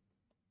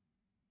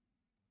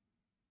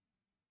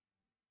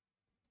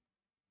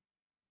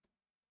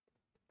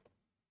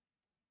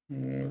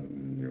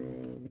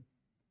 Module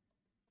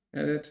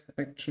edit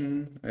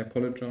action. I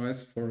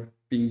apologize for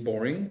being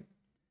boring.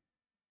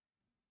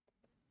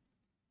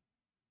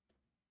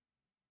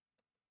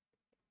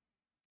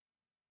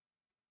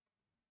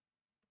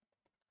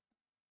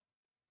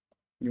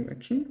 New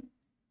action.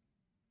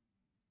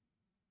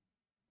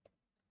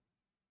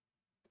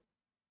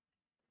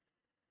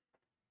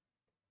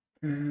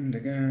 And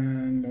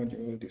again,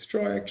 module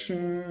destroy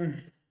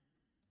action.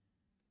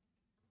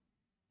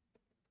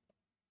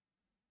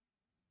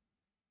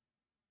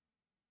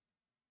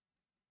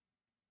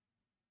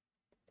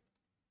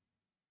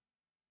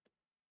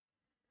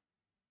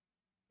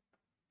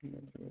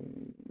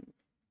 Module,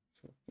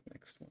 so the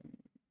next one,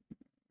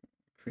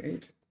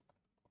 create.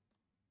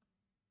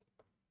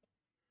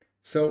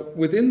 So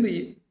within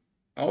the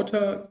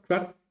outer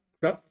CRUD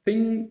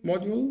thing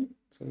module,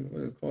 so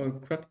what we call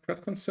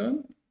CRUD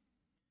concern,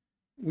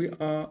 we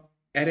are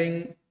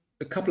adding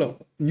a couple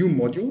of new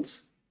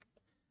modules,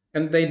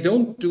 and they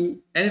don't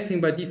do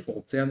anything by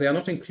default. They are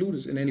not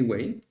included in any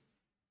way.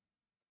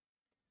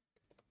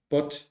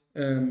 But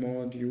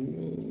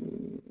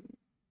module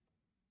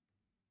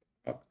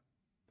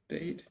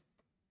update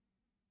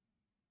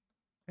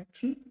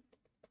action.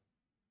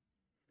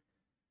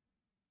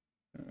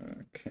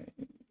 Okay.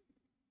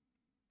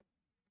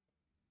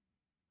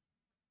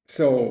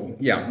 So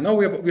yeah, now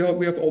we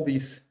have all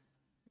these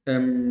we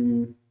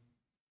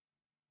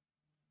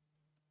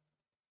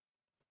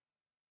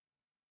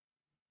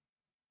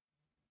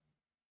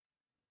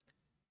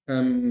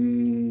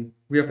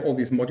have all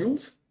these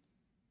modules,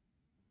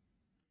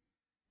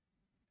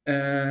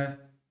 and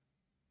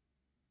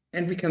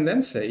we can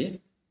then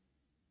say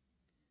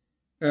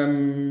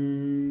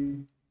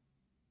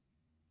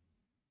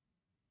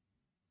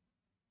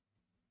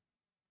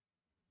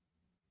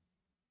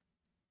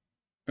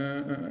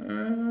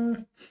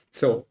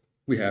so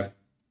we have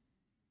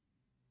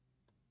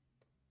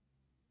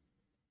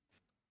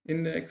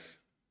index,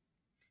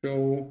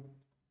 show,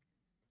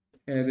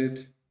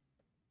 edit,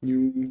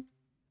 new,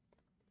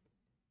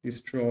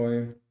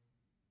 destroy,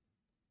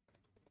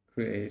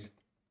 create,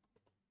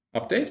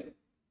 update.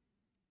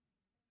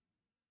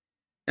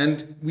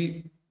 And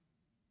we,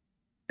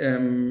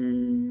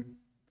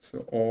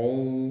 so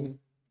all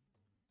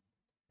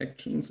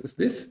actions is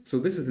this. So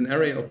this is an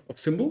array of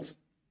symbols.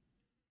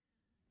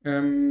 We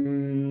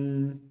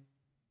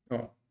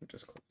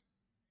just call it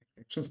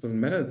actions, doesn't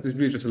matter. It's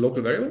really just a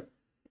local variable.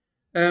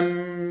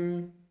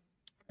 And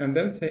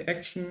then say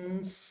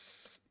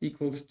actions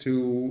equals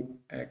to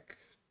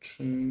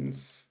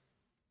actions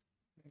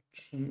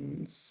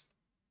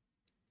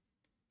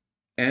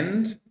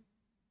and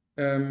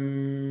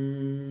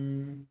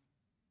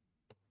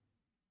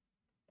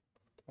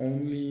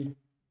only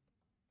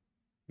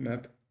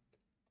map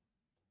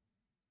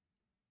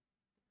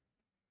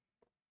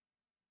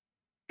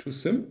to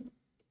sim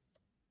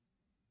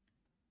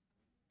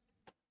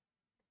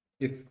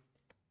if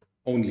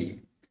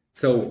only.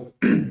 So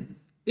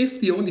if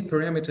the only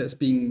parameter is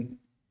being,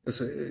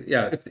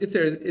 if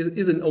there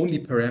is an only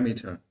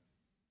parameter,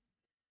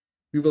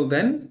 we will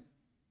then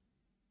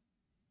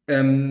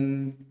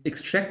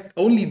extract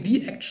only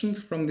the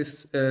actions from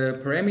this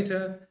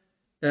parameter,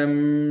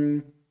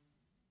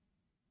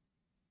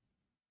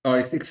 or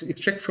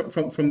extract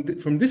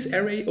from this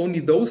array only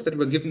those that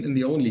were given in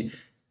the only.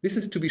 This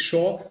is to be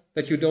sure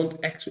that you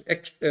don't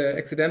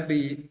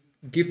accidentally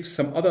give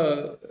some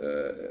other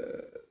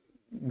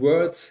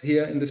words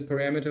here in this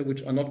parameter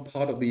which are not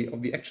part of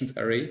the actions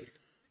array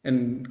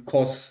and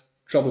cause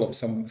trouble of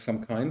some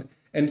kind.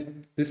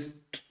 And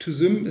this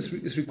to-sim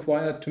is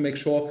required to make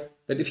sure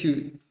that if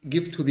you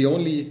give to the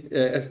only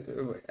as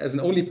an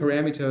only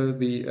parameter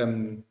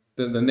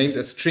the names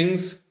as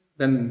strings,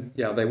 then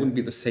yeah, they wouldn't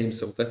be the same.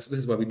 So this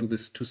is why we do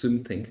this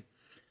to-sim thing.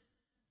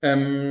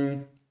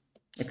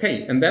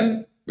 Okay, and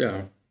then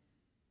yeah.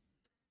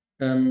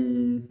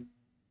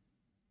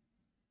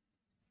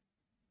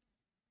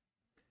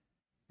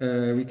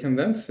 We can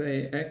then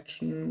say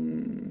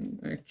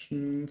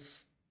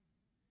actions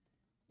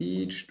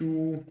each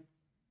do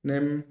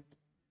nem.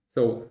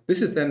 So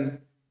this is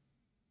then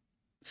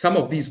some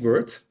of these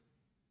words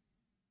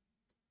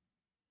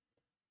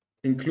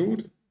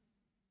include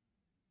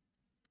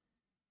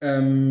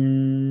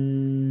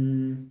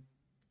CRUD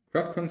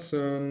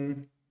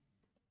concern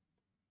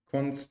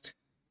const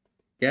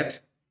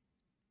get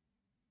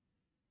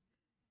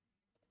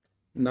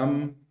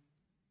num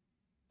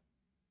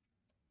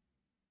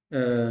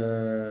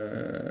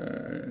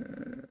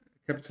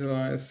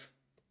capitalize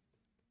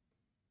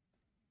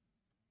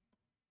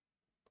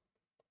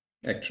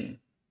action.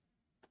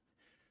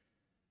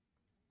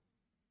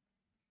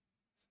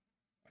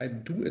 I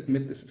do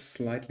admit this is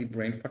slightly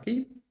brain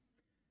fucky.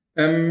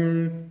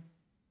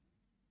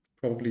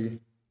 Probably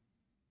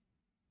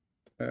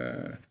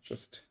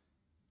just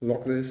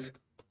log this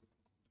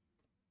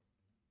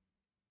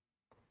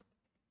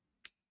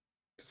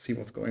to see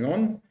what's going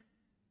on.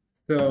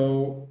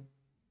 So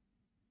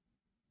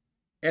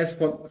as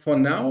for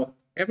now,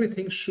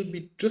 everything should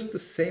be just the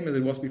same as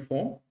it was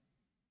before.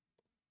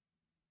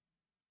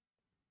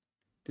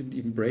 Didn't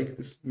even break.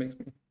 This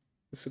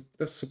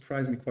does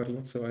surprise me quite a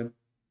lot. So I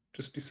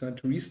just decided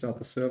to restart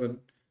the server.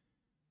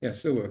 Yeah,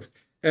 still works.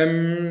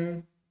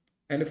 And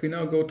if we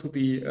now go to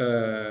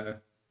the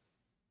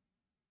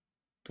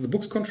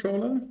books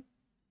controller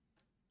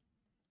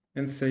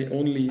and say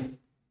only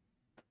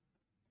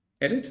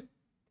edit,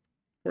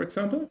 for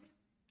example,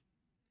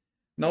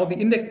 now the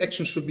index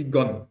action should be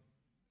gone.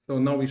 So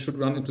now we should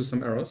run into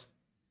some errors.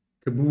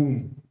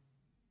 Kaboom.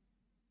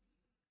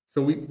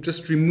 So we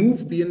just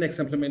remove the index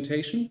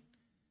implementation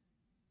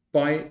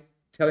by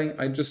telling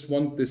I just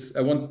want this,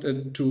 I want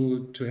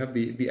to have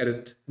the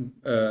edit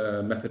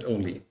method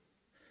only.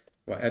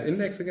 So I add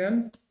index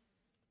again.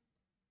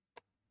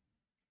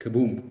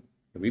 Kaboom.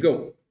 Here we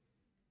go.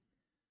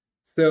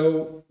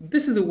 So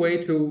this is a way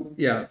to,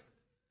 yeah,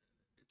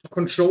 to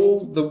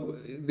control the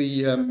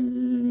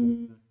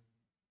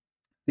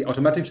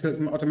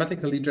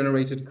automatically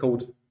generated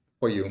code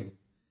for you.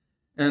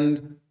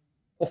 And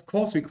of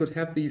course, we could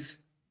have these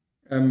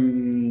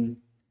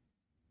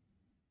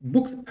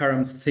books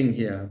params thing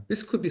here.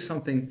 This could be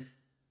something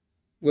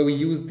where we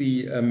use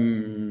the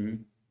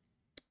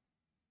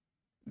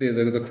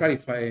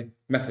credify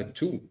method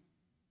too.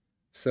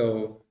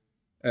 So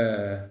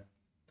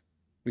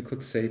we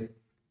could say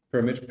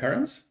permit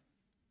params.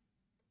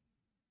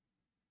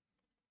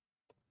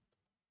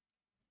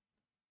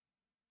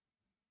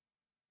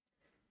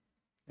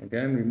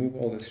 Again, remove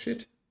all this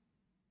shit.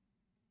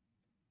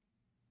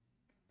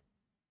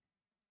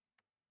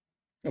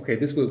 Okay,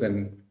 this will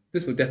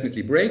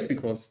definitely break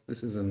because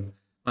this is an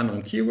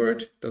unknown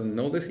keyword, doesn't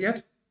know this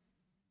yet.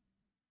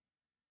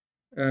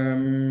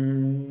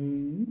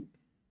 Can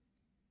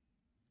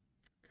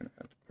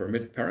add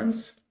permit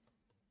params.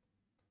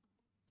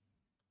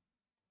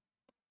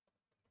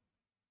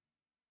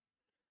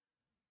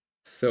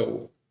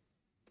 So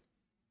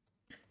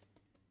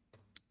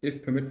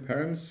if permit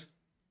params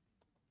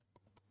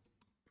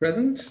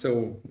present,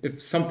 so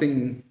if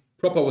something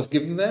proper was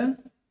given there,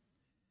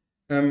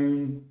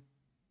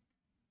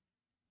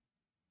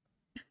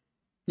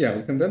 yeah,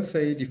 we can then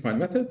say define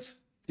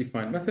methods,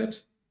 define method.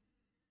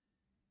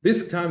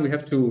 This time we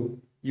have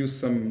to use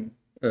some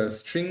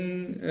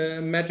string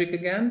magic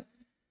again.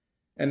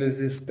 And this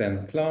is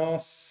then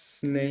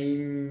class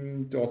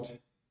name dot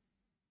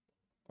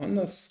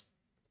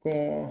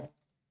underscore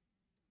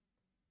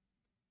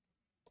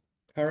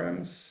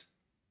params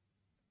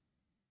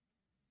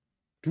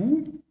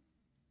do.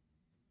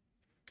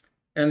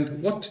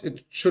 And what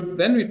it should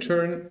then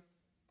return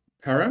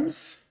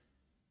params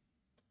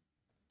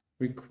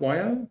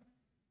require.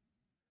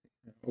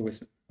 I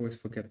always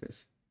forget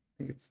this.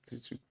 I think it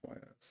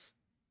requires.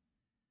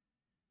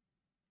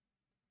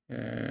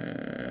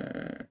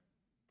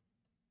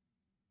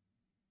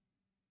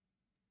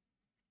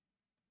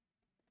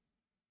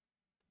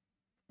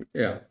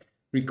 Yeah,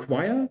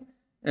 require,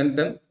 and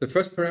then the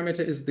first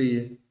parameter is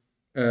the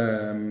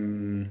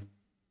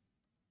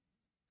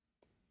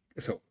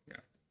so yeah,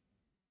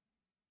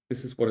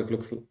 this is what it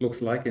looks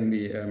like in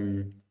the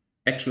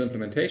actual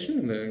implementation,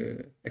 in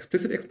the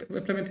explicit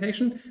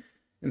implementation.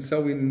 And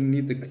so we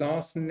need the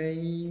class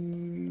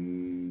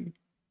name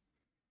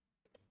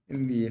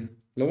in the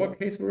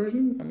lowercase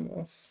version,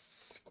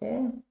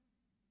 underscore.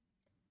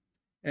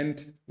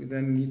 And we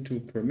then need to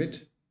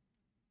permit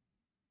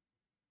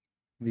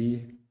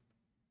the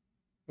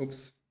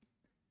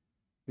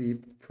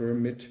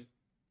permit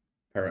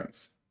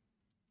params.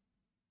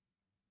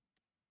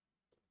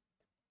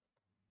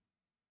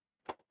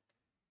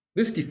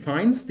 This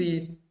defines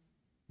the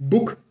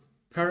book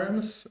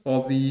params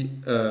or the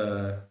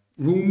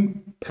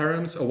room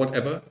params or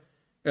whatever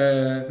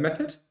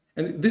method,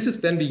 and this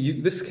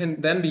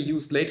can then be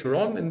used later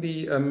on in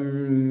the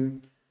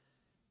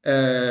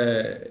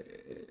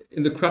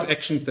CRUD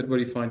actions that were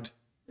defined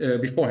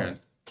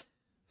beforehand.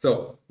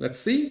 So let's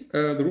see.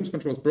 The rooms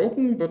control is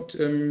broken, but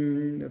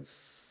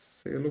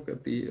let's take a look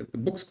at the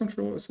books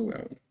control. So where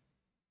are we?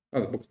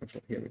 Oh, the books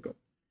control. Here we go.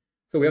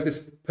 So we have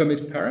this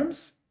permit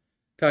params,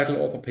 title,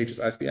 author, pages,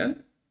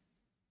 ISBN.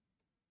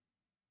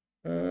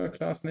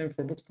 Class name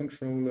for books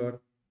controller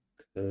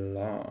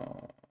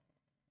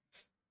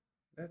class.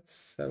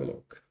 Let's have a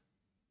look.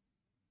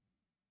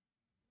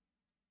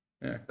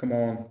 Yeah, come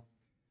on.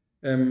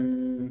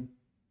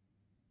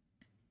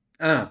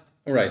 All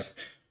right.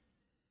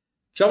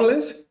 Trouble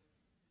is,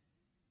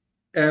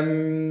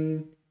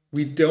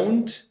 we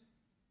don't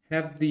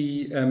have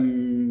the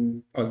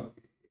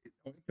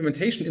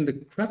implementation in the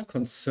CRUD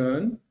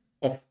concern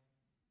of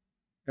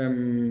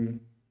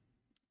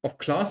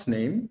class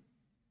name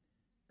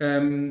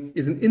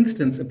is an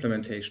instance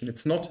implementation.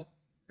 It's not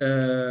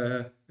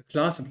a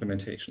class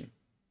implementation.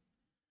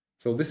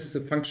 So this is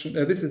a function.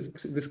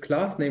 This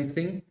class name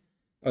thing,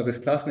 or this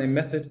class name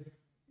method,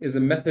 is a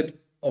method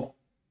of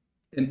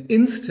an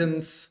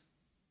instance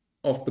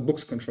of the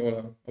books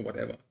controller or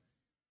whatever.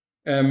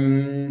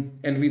 And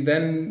we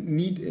then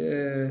need.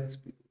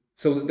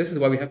 So this is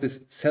why we have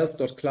this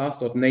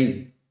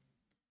self.class.name.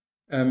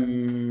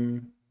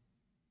 And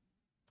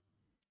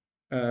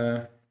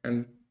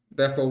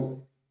therefore,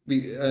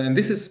 and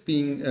this is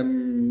being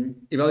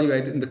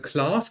evaluated in the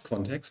class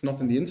context,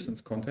 not in the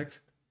instance context.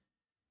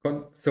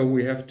 So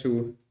we have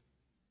to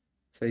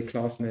say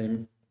class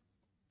name.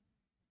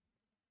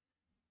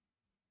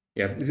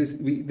 Yeah,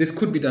 this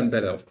could be done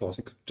better. Of course,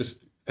 we could just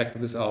factor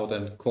this out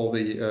and call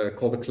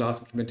the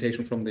class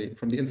implementation from the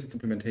instance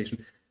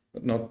implementation,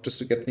 but not just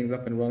to get things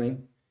up and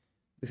running.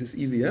 This is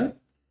easier.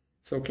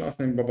 So class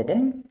name.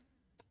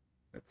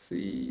 Let's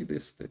see.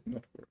 This did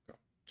not work out.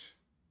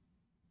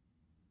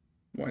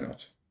 Why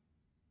not?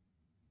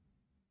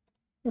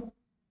 Oh.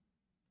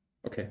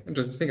 Okay, I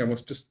just think I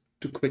was just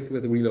too quick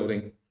with the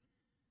reloading.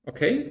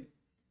 Okay,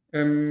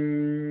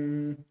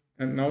 and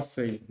now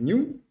say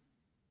new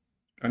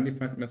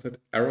undefined method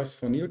errors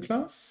for nil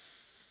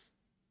class.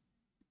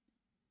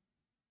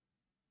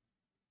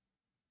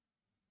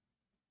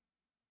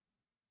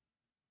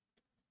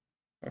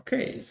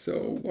 Okay,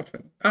 so what?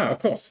 Of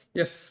course,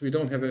 yes, we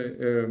don't have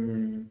a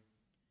in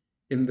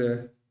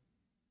the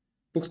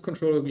books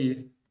controller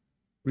we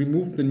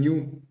remove the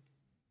new.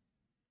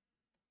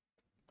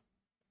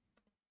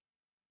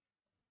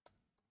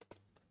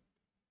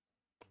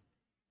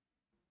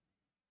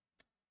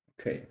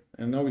 Okay,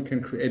 and now we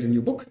can create a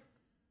new book.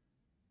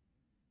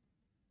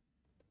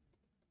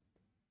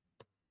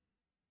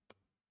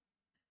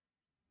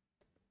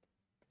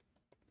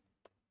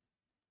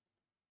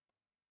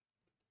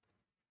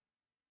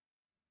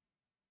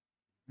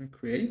 And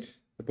create.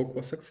 The book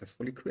was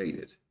successfully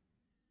created.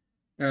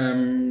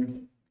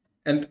 And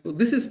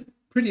this is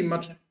pretty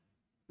much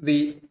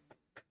the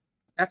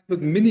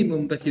absolute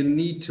minimum that you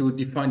need to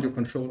define your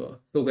controller.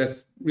 So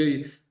there's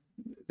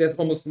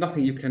almost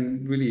nothing you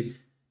can really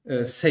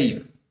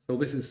save. So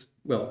this is,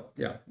 well,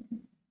 yeah,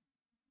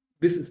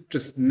 this is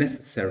just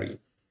necessary.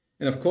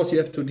 And of course you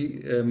have to,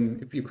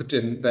 if you could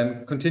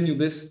then continue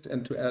this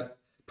and to add,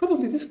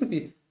 probably this could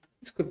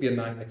be a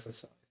nice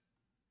exercise.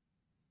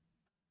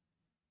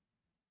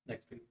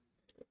 Next week.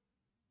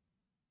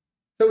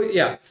 So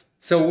yeah,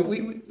 so what do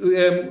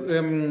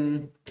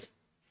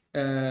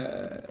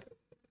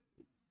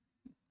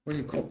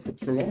you call it?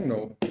 Prolong?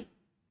 No,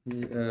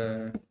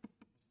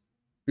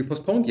 we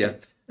postponed. Yeah,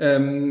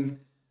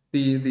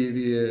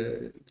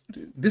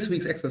 this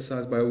week's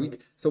exercise by a week.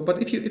 So,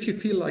 but if you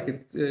feel like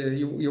it,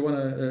 you want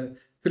to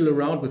fiddle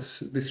around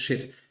with this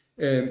shit,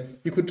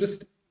 you could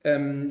just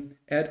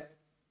add,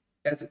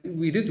 as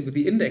we did with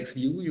the index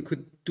view, you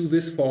could do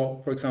this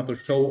for example,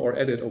 show or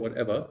edit or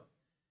whatever,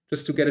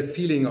 just to get a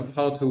feeling of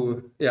how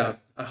to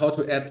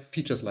add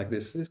features like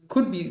this. It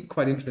could be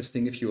quite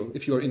interesting if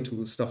you're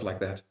into stuff like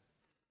that.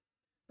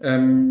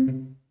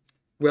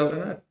 Well,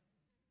 and I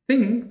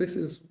think this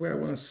is where I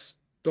want to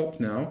stop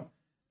now.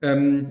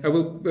 I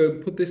will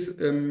put this,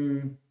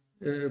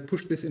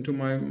 push this into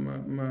my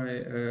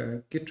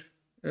Git,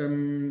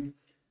 and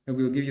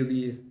we'll give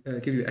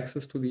you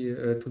access to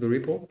the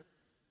repo,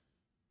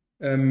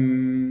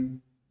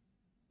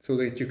 so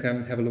that you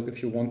can have a look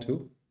if you want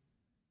to.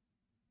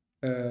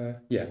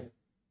 Yeah.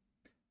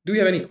 Do you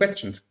have any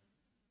questions?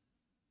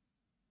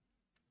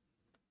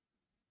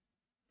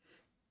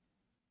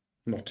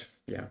 Not.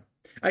 Yeah.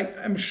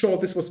 I'm sure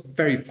this was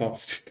very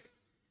fast.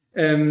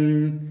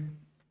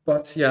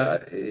 But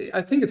yeah,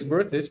 I think it's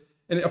worth it.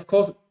 And of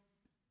course,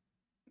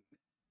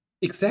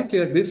 exactly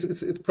like this,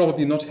 it's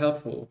probably not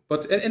helpful.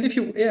 But and if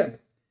you, yeah,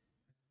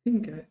 I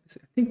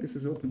think this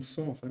is open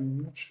source. I'm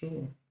not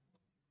sure.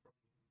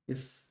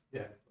 Yes.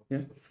 Yeah.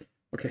 Yeah.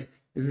 Okay.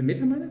 Is it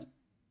meta-mined?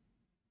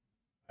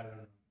 I don't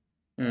know.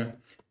 Yeah.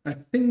 I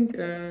think.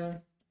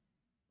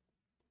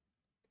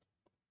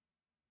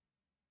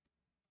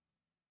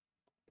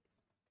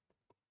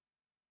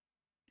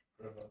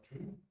 What about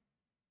two?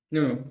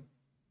 No.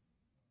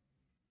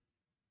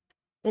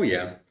 Oh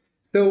yeah.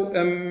 So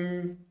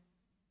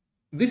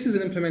this is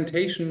an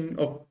implementation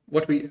of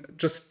what we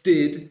just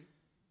did,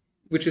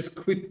 which is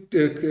quite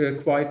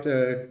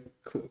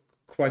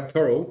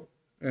thorough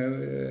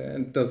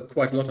and does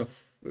quite a lot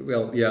of,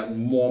 well, yeah,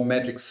 more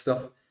magic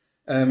stuff.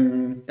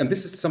 And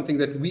this is something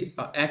that we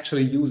are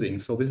actually using.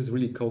 So this is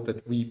really code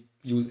that we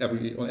use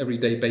on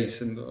everyday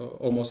basis, and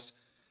almost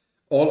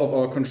all of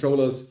our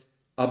controllers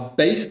are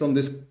based on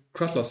this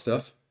Cruttler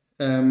stuff.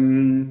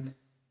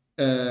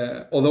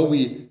 Although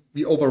we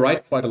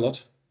override quite a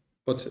lot,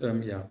 but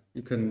yeah,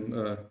 you can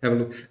have a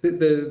look.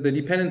 The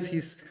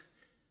dependencies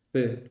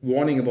the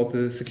warning about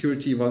the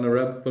security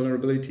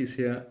vulnerabilities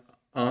here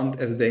aren't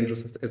as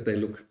dangerous as they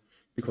look,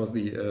 because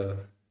the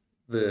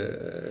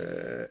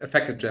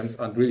affected gems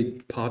aren't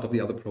really part of the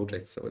other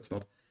projects, so it's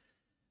not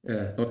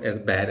as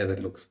bad as it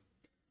looks.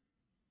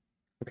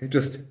 Okay,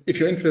 just if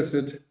you're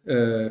interested,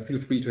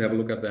 feel free to have a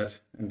look at that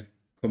and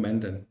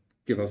comment and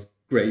give us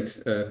great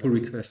pull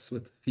requests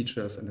with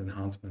features and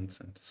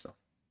enhancements and stuff.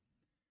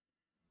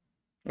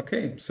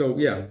 Okay, so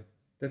yeah,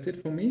 that's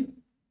it for me.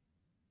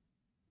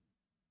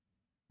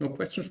 No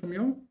questions from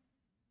you?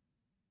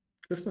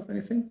 Christoph,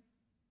 anything?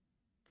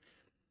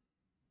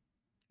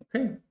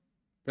 Okay,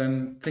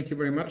 then thank you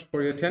very much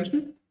for your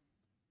attention.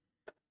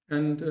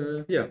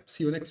 And yeah,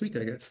 see you next week,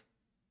 I guess.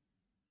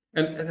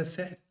 And as I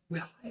said,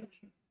 we're hiring.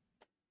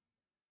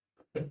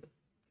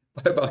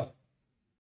 Bye-bye.